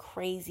 living a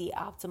crazy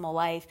optimal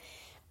life.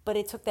 But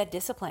it took that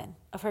discipline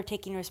of her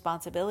taking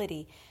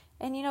responsibility.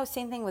 And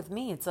same thing with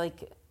me. It's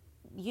like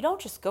you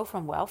don't just go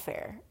from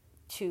welfare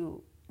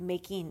to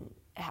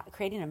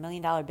creating $1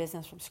 million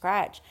business from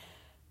scratch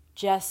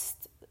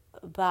just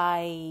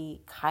by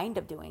kind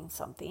of doing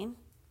something.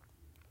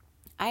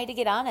 I had to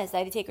get honest. I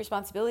had to take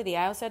responsibility.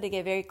 I also had to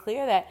get very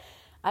clear that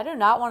I do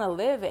not want to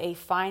live a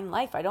fine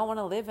life. I don't want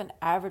to live an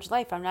average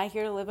life. I'm not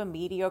here to live a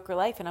mediocre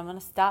life, and I'm going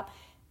to stop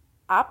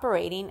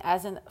operating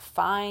as a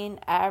fine,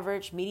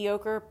 average,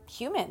 mediocre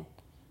human.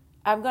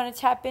 I'm going to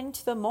tap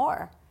into the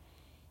more.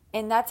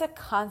 And that's a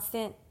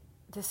constant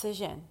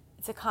decision.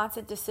 It's a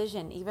constant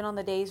decision, even on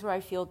the days where I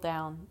feel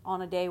down,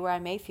 on a day where I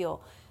may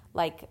feel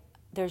like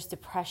there's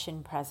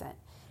depression present.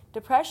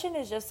 Depression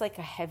is just like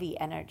a heavy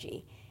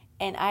energy.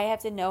 And I have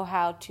to know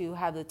how to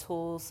have the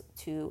tools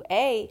to,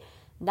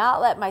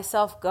 not let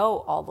myself go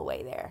all the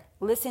way there.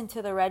 Listen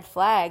to the red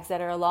flags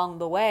that are along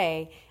the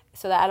way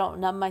so that I don't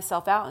numb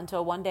myself out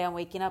until one day I'm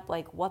waking up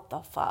like, what the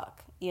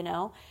fuck,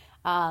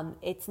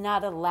 It's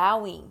not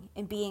allowing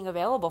and being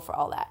available for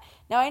all that.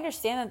 Now, I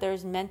understand that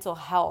there's mental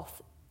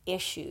health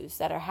issues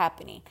that are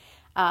happening.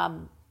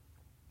 I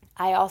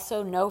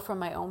also know from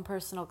my own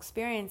personal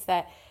experience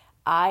that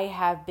I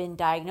have been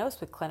diagnosed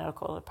with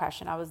clinical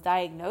depression. I was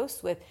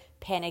diagnosed with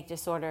panic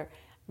disorder.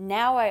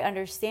 Now I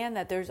understand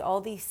that there's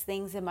all these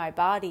things in my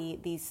body,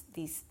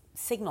 these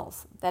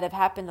signals that have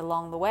happened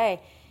along the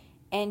way.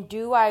 And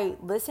do I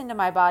listen to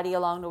my body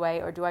along the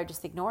way, or do I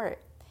just ignore it?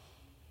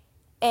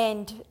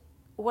 And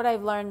what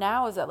I've learned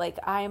now is that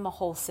I am a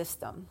whole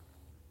system.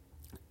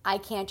 I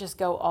can't just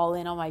go all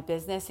in on my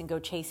business and go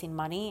chasing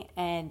money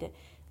and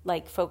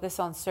focus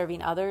on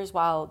serving others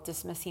while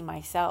dismissing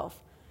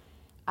myself.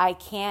 I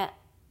can't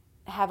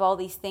have all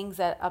these things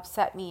that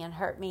upset me and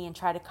hurt me and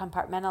try to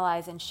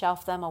compartmentalize and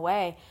shelf them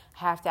away. I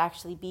have to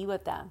actually be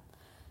with them.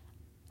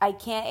 I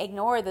can't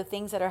ignore the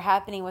things that are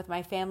happening with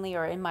my family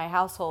or in my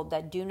household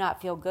that do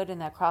not feel good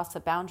and that cross the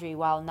boundary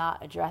while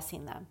not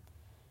addressing them.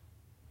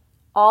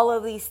 All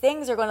of these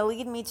things are going to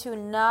lead me to a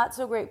not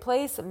so great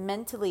place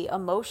mentally,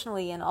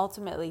 emotionally, and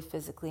ultimately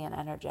physically and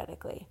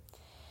energetically.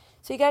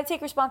 So you got to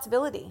take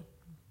responsibility.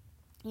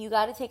 You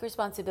got to take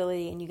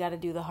responsibility, and you got to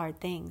do the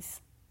hard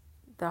things.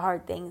 The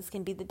hard things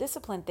can be the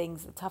disciplined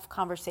things, the tough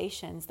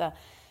conversations,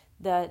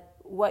 the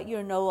what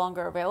you're no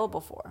longer available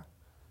for.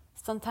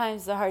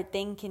 Sometimes the hard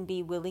thing can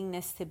be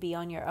willingness to be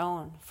on your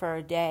own for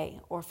a day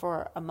or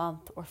for a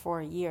month or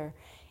for a year,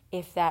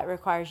 if that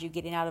requires you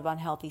getting out of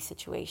unhealthy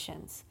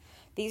situations.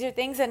 These are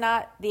things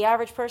that the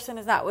average person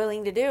is not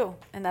willing to do.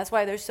 And that's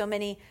why there's so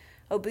many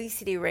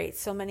obesity rates,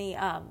 so many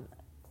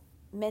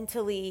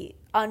mentally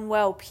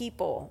unwell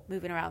people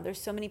moving around.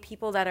 There's so many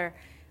people that are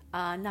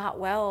not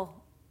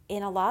well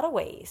in a lot of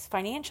ways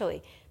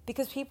financially,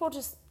 because people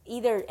just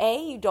either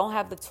you don't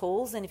have the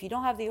tools, and if you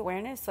don't have the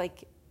awareness,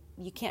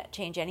 you can't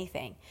change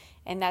anything.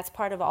 And that's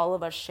part of all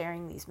of us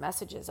sharing these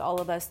messages, all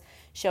of us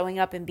showing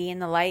up and being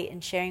the light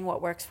and sharing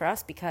what works for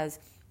us, because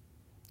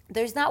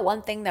there's not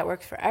one thing that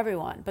works for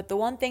everyone. But the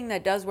one thing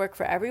that does work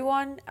for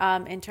everyone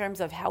in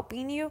terms of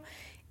helping you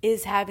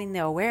is having the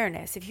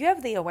awareness. If you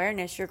have the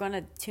awareness, you're going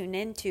to tune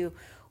into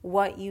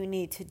what you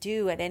need to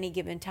do at any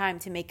given time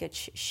to make a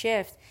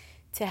shift,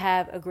 to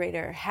have a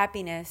greater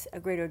happiness, a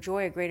greater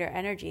joy, a greater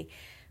energy.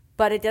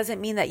 But it doesn't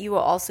mean that you will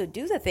also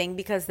do the thing,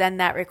 because then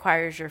that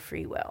requires your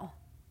free will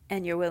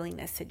and your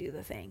willingness to do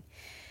the thing.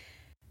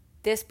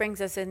 This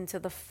brings us into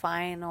the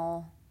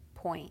final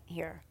point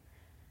here.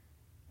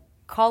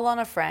 Call on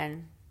a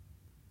friend,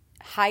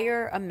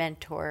 hire a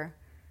mentor,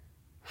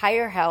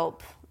 hire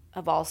help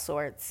of all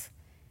sorts.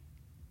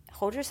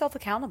 Hold yourself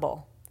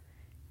accountable.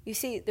 You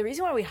see, the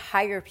reason why we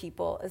hire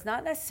people is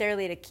not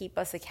necessarily to keep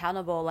us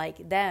accountable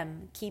like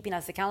them keeping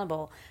us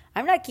accountable.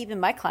 I'm not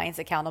keeping my clients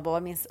accountable. I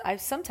mean,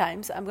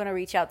 sometimes I'm going to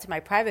reach out to my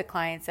private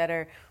clients that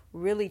are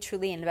really,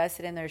 truly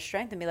invested in their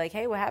strength and be like,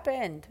 hey, what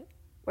happened?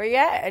 Where you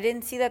at? I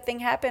didn't see that thing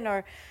happen.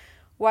 Or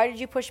why did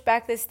you push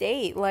back this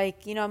date? I'm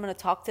going to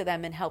talk to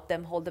them and help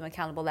them, hold them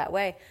accountable that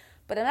way.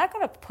 But I'm not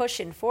going to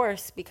push and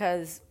force,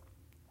 because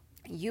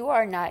you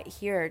are not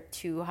here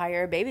to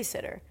hire a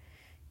babysitter.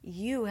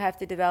 You have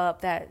to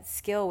develop that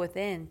skill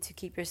within to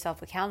keep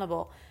yourself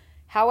accountable.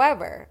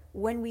 However,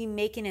 when we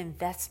make an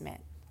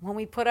investment, when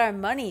we put our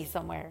money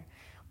somewhere,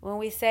 when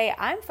we say,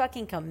 I'm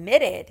fucking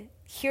committed,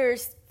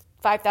 here's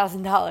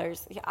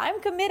 $5,000.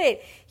 I'm committed,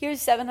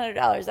 here's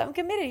 $700. I'm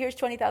committed, here's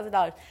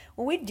 $20,000.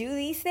 When we do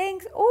these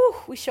things,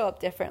 we show up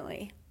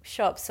differently. We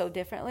show up so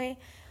differently.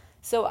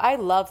 So I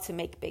love to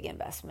make big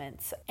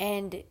investments.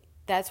 And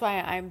that's why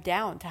I'm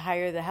down to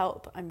hire the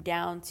help. I'm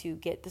down to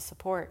get the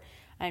support.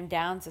 I'm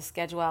down to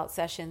schedule out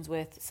sessions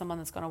with someone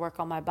that's going to work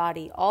on my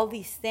body. All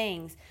these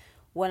things,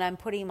 when I'm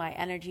putting my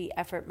energy,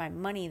 effort, my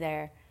money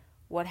there,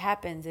 what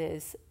happens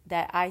is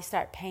that I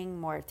start paying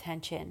more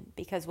attention,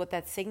 because what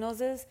that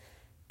signals is,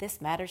 this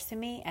matters to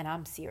me and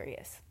I'm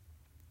serious.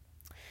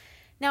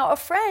 Now, a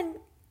friend,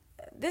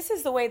 this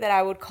is the way that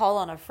I would call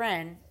on a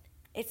friend.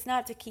 It's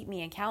not to keep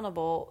me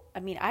accountable.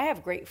 I mean, I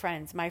have great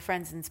friends. My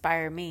friends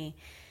inspire me.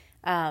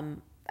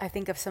 I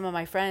think of some of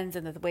my friends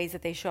and the ways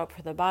that they show up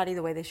for their body,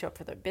 the way they show up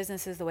for their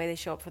businesses, the way they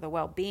show up for their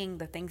well-being,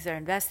 the things they're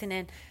investing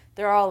in.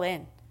 They're all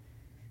in.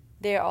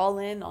 They're all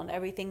in on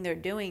everything they're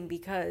doing,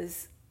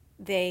 because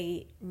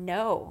they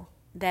know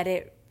that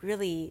it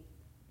really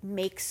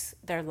makes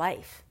their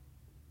life.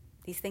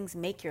 These things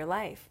make your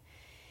life.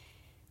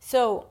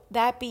 So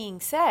that being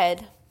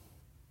said,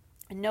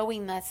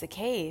 knowing that's the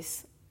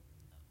case,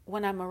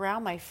 when I'm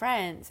around my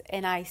friends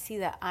and I see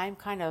that I'm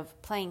kind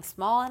of playing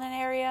small in an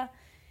area,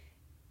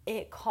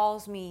 it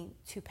calls me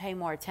to pay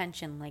more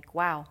attention. Like,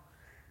 wow,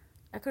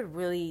 I could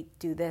really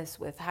do this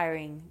with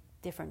hiring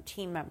different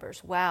team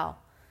members. Wow,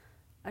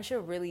 I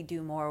should really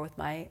do more with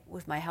my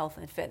health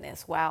and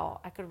fitness.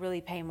 Wow, I could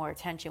really pay more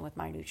attention with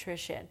my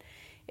nutrition.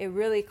 It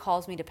really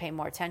calls me to pay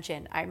more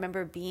attention. I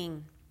remember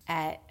being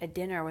at a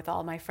dinner with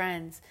all my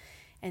friends,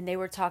 and they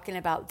were talking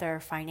about their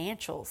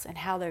financials and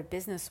how their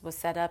business was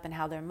set up and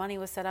how their money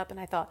was set up. And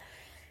I thought,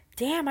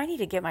 damn, I need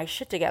to get my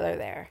shit together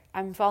there.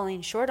 I'm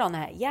falling short on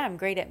that. Yeah, I'm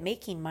great at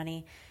making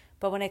money,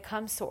 but when it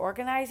comes to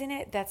organizing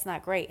it, that's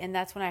not great. And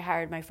that's when I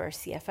hired my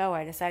first CFO.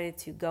 I decided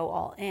to go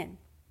all in.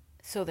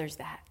 So there's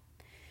that.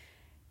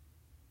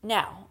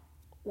 Now,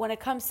 when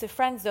it comes to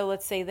friends, though,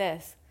 let's say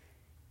this.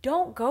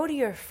 Don't go to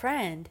your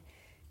friend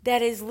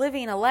that is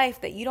living a life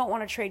that you don't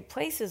want to trade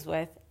places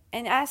with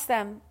and ask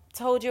them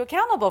to hold you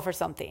accountable for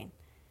something.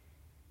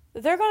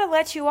 They're going to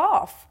let you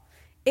off.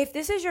 If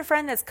this is your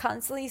friend that's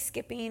constantly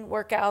skipping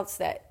workouts,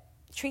 that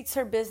treats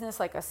her business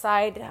like a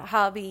side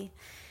hobby,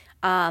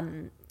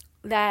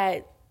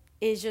 that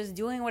is just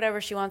doing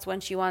whatever she wants when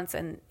she wants,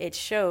 and it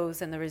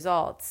shows in the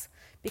results.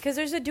 Because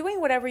there's a doing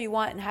whatever you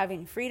want and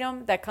having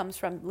freedom that comes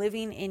from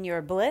living in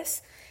your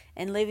bliss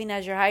and living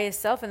as your highest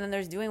self. And then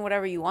there's doing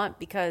whatever you want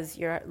because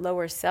your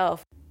lower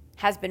self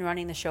has been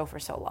running the show for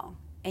so long.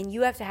 And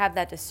you have to have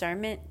that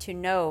discernment to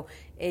know,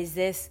 is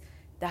this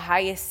the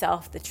highest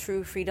self, the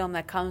true freedom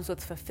that comes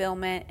with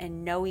fulfillment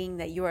and knowing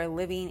that you are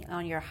living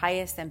on your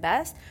highest and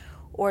best?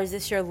 Or is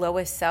this your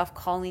lowest self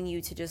calling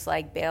you to just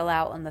like bail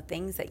out on the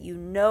things that you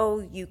know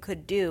you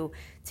could do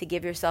to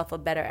give yourself a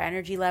better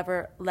energy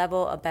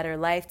level, a better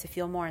life, to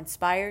feel more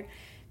inspired?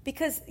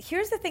 Because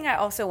here's the thing I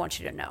also want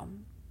you to know.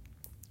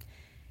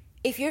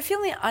 If you're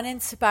feeling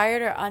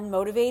uninspired or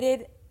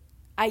unmotivated,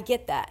 I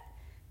get that.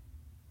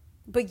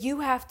 But you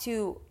have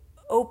to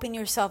open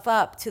yourself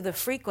up to the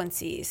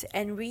frequencies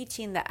and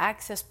reaching the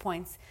access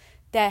points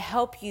that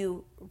help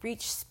you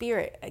reach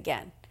spirit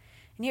again.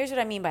 And here's what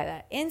I mean by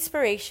that.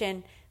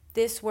 Inspiration,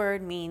 this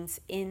word means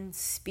in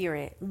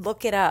spirit.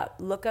 Look it up.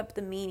 Look up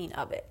the meaning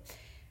of it.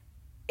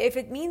 If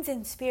it means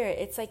in spirit,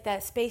 it's like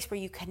that space where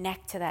you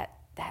connect to that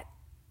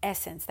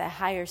essence, that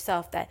higher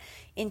self, that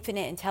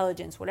infinite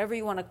intelligence, whatever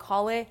you want to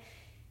call it.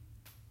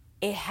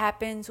 It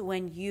happens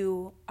when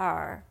you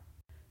are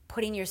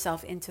putting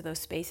yourself into those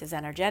spaces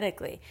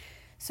energetically.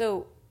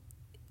 So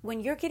when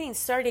you're getting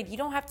started, you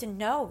don't have to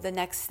know the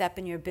next step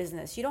in your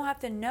business. You don't have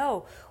to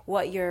know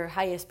what your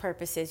highest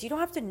purpose is. You don't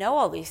have to know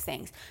all these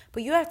things,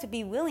 but you have to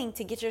be willing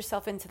to get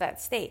yourself into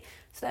that state.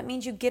 So that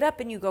means you get up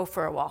and you go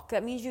for a walk.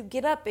 That means you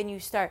get up and you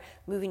start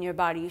moving your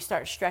body. You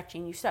start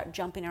stretching. You start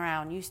jumping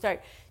around. You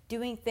start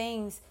doing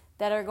things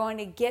that are going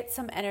to get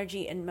some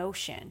energy in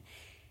motion.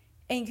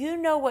 And you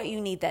know what you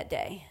need that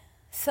day.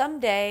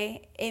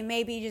 Someday, it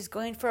may be just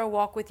going for a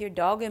walk with your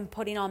dog and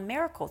putting on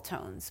miracle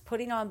tones,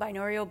 putting on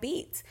binaural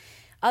beats.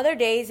 Other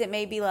days, it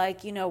may be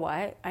like, you know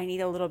what, I need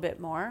a little bit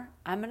more.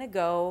 I'm going to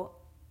go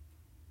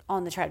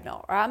on the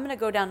treadmill, or I'm going to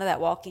go down to that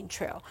walking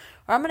trail,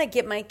 or I'm going to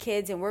get my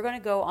kids and we're going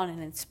to go on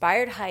an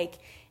inspired hike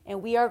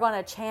and we are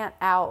going to chant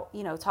out,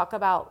 talk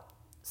about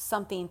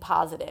something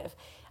positive.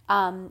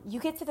 You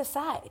get to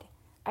decide.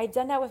 I've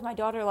done that with my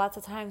daughter lots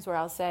of times where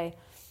I'll say,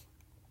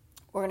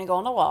 we're going to go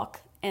on a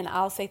walk. And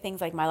I'll say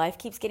things like, my life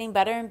keeps getting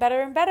better and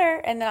better and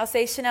better. And then I'll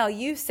say, Chanel,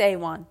 you say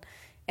one.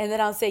 And then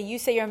I'll say, you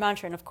say your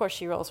mantra. And of course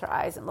she rolls her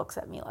eyes and looks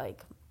at me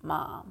like,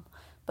 Mom.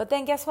 But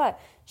then guess what?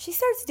 She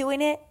starts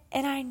doing it.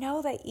 And I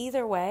know that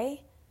either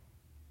way,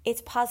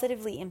 it's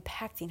positively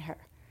impacting her.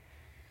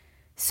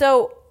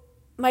 So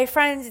my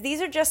friends,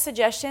 these are just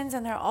suggestions.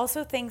 And they're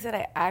also things that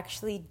I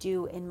actually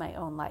do in my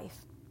own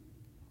life.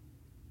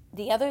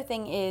 The other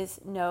thing is,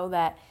 know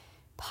that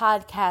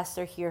podcasts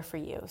are here for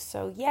you.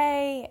 So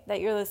yay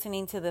that you're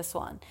listening to this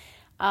one.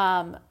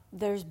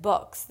 There's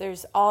books,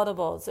 there's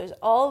audibles, there's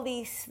all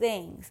these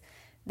things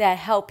that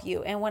help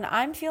you. And when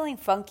I'm feeling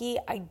funky,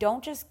 I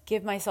don't just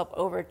give myself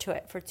over to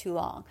it for too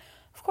long.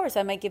 Of course,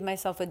 I might give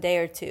myself a day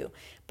or two,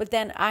 but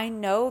then I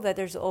know that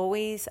there's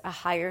always a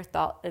higher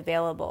thought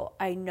available.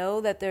 I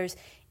know that there's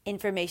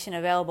information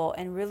available.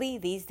 And really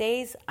these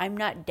days, I'm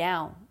not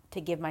down to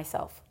give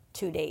myself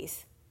 2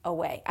 days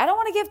away. I don't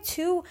want to give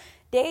 2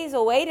 days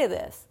away to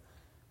this.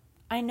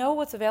 I know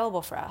what's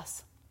available for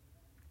us.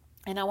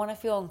 And I want to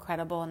feel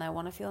incredible and I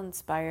want to feel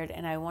inspired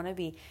and I want to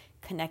be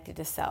connected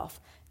to self.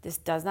 This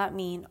does not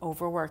mean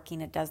overworking.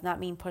 It does not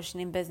mean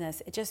pushing in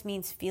business. It just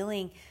means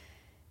feeling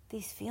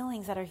these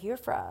feelings that are here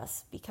for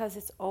us because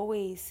it's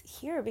always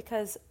here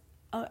because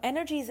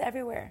energy is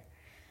everywhere.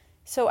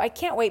 So I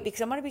can't wait because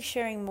I'm going to be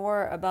sharing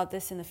more about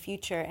this in the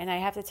future. And I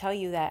have to tell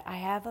you that I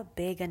have a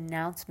big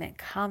announcement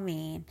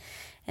coming.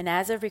 And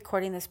as of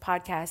recording this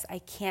podcast, I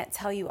can't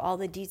tell you all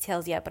the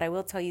details yet, but I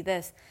will tell you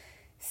this.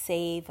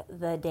 Save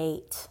the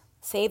date.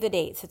 Save the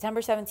date, September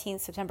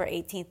 17th, September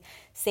 18th.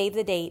 Save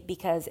the date,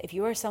 because if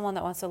you are someone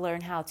that wants to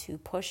learn how to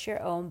push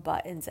your own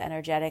buttons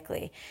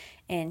energetically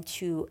and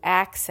to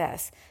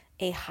access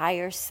a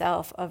higher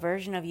self, a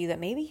version of you that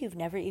maybe you've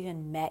never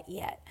even met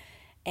yet,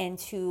 and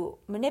to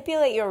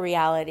manipulate your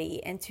reality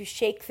and to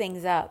shake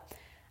things up,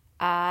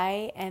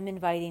 I am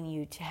inviting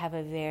you to have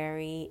a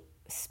very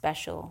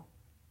special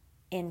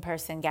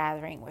in-person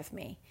gathering with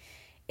me.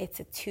 It's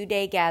a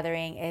 2-day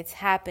gathering. It's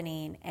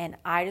happening. And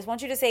I just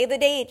want you to save the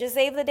date. Just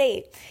save the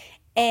date.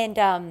 And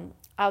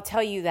I'll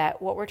tell you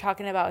that what we're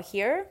talking about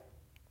here,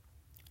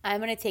 I'm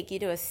going to take you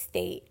to a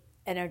state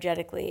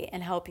energetically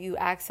and help you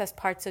access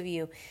parts of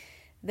you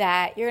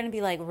that you're going to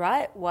be like,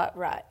 rut? What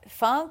rut?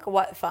 Funk?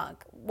 What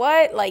funk?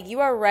 What? Like,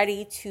 you are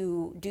ready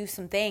to do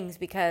some things,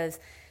 because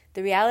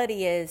the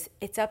reality is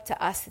it's up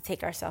to us to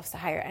take ourselves to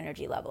higher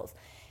energy levels.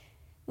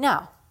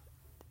 Now,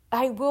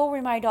 I will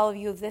remind all of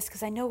you of this,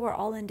 because I know we're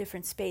all in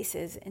different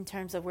spaces in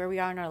terms of where we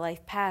are in our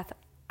life path.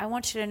 I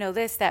want you to know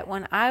this, that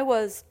when I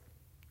was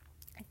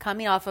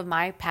coming off of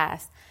my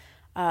past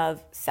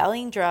of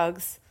selling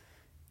drugs,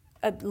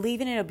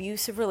 leaving an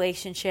abusive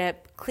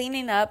relationship,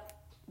 cleaning up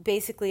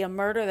basically a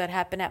murder that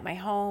happened at my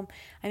home.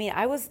 I mean,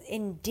 I was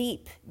in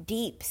deep,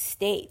 deep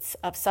states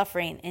of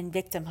suffering and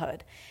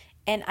victimhood,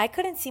 and I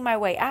couldn't see my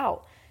way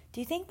out.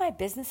 Do you think my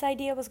business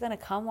idea was going to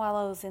come while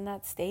I was in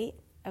that state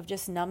of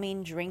just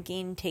numbing,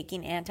 drinking,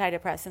 taking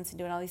antidepressants and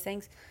doing all these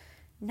things?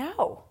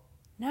 No,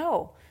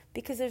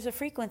 because there's a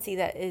frequency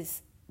that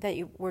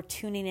we're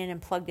tuning in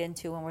and plugged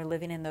into when we're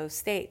living in those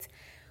states.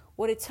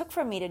 What it took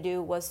for me to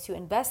do was to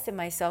invest in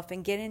myself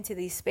and get into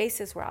these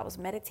spaces where I was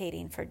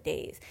meditating for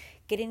days,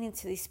 getting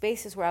into these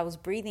spaces where I was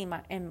breathing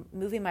and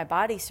moving my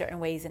body certain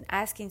ways and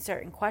asking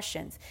certain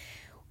questions.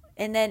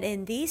 And then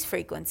in these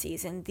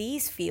frequencies, in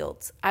these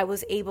fields, I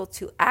was able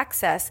to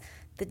access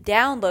the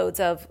downloads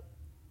of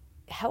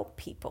help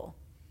people,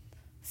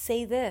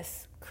 say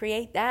this,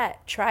 create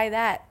that, try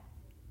that.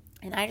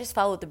 And I just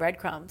followed the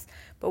breadcrumbs.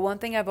 But one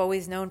thing I've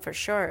always known for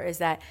sure is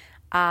that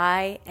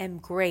I am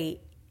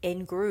great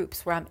in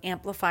groups where I'm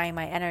amplifying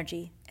my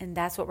energy. And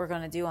that's what we're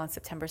going to do on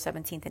September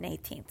 17th and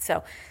 18th.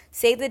 So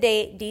save the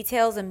date,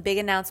 details and big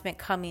announcement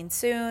coming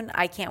soon.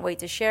 I can't wait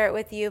to share it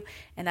with you.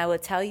 And I will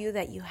tell you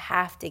that you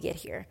have to get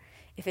here.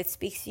 If it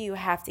speaks to you, you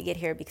have to get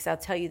here, because I'll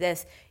tell you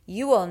this,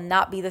 you will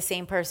not be the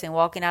same person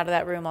walking out of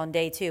that room on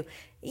day 2,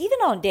 even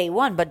on day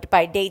 1, but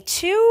by day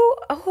 2,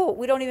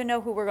 we don't even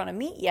know who we're going to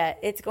meet yet.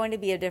 It's going to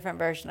be a different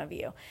version of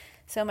you.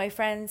 So my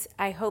friends,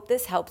 I hope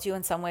this helped you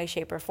in some way,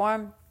 shape, or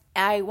form.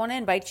 I want to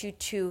invite you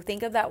to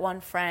think of that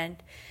one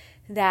friend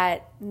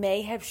that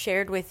may have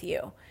shared with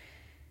you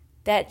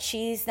that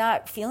she's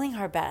not feeling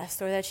her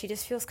best, or that she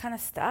just feels kind of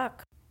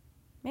stuck.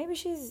 Maybe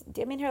she's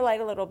dimming her light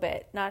a little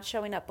bit, not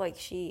showing up like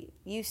she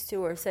used to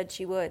or said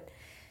she would.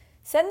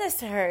 Send this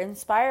to her,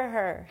 inspire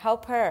her,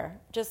 help her,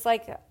 just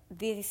like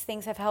these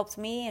things have helped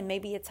me, and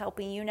maybe it's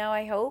helping you now,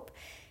 I hope.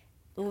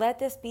 Let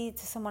this be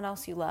to someone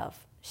else you love.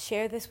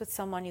 Share this with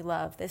someone you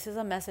love. This is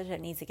a message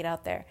that needs to get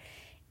out there.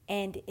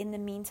 And in the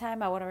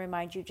meantime, I want to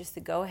remind you just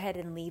to go ahead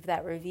and leave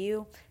that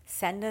review.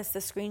 Send us the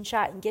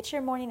screenshot and get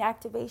your morning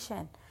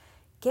activation.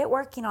 Get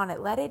working on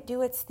it. Let it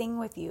do its thing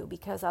with you,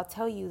 because I'll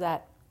tell you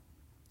that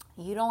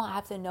you don't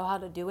have to know how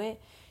to do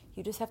it.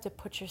 You just have to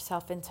put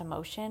yourself into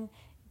motion,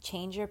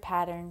 change your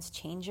patterns,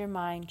 change your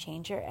mind,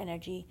 change your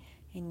energy,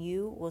 and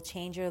you will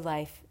change your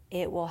life.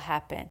 It will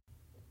happen.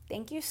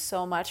 Thank you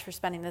so much for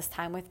spending this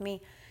time with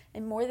me.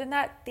 And more than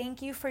that,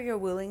 thank you for your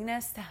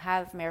willingness to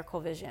have Miracle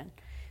Vision.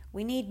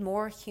 We need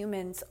more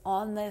humans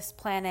on this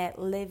planet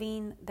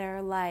living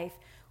their life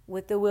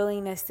with the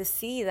willingness to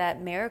see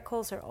that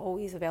miracles are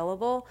always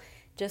available.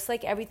 Just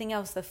like everything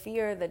else, the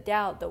fear, the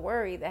doubt, the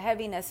worry, the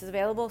heaviness is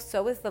available,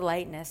 so is the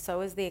lightness,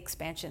 so is the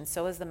expansion,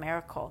 so is the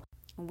miracle.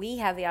 We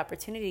have the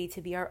opportunity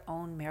to be our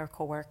own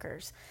miracle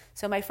workers.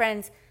 So my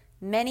friends,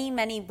 many,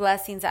 many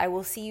blessings. I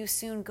will see you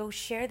soon. Go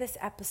share this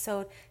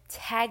episode.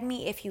 Tag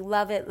me if you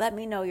love it. Let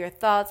me know your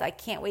thoughts. I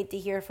can't wait to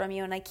hear from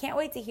you, and I can't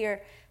wait to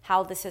hear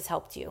how this has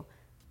helped you.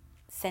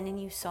 Sending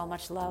you so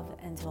much love.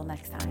 Until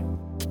next time.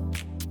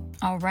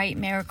 All right,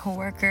 miracle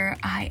worker,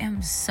 I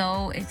am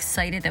so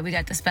excited that we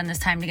got to spend this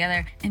time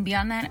together. And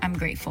beyond that, I'm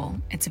grateful.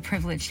 It's a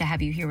privilege to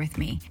have you here with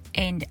me.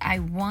 And I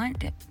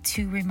want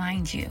to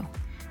remind you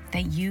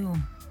that you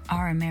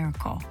are a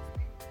miracle,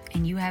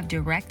 and you have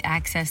direct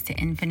access to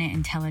infinite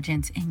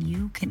intelligence, and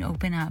you can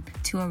open up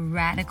to a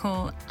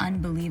radical,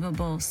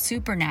 unbelievable,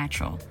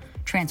 supernatural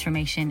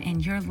transformation in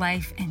your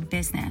life and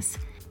business.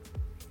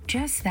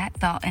 Just that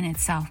thought in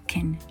itself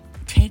can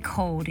take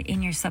hold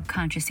in your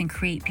subconscious and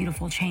create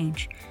beautiful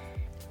change.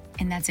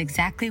 And that's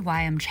exactly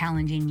why I'm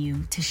challenging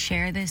you to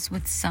share this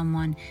with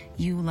someone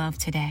you love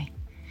today.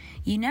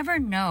 You never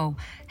know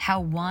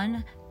how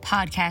one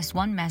podcast,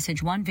 one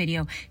message, one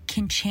video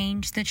can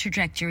change the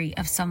trajectory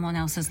of someone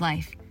else's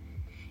life.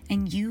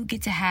 And you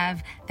get to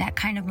have that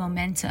kind of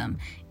momentum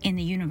in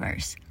the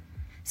universe.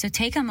 So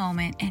take a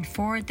moment and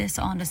forward this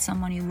on to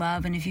someone you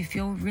love. And if you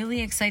feel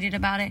really excited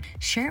about it,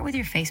 share it with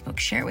your Facebook,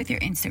 share it with your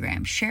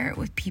Instagram, share it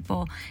with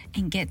people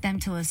and get them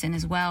to listen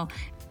as well.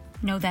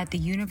 Know that the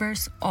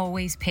universe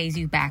always pays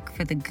you back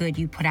for the good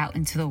you put out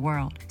into the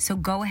world. So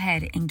go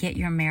ahead and get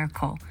your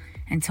miracle.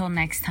 Until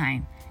next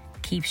time,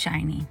 keep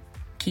shining,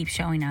 keep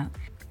showing up,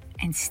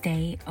 and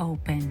stay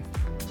open.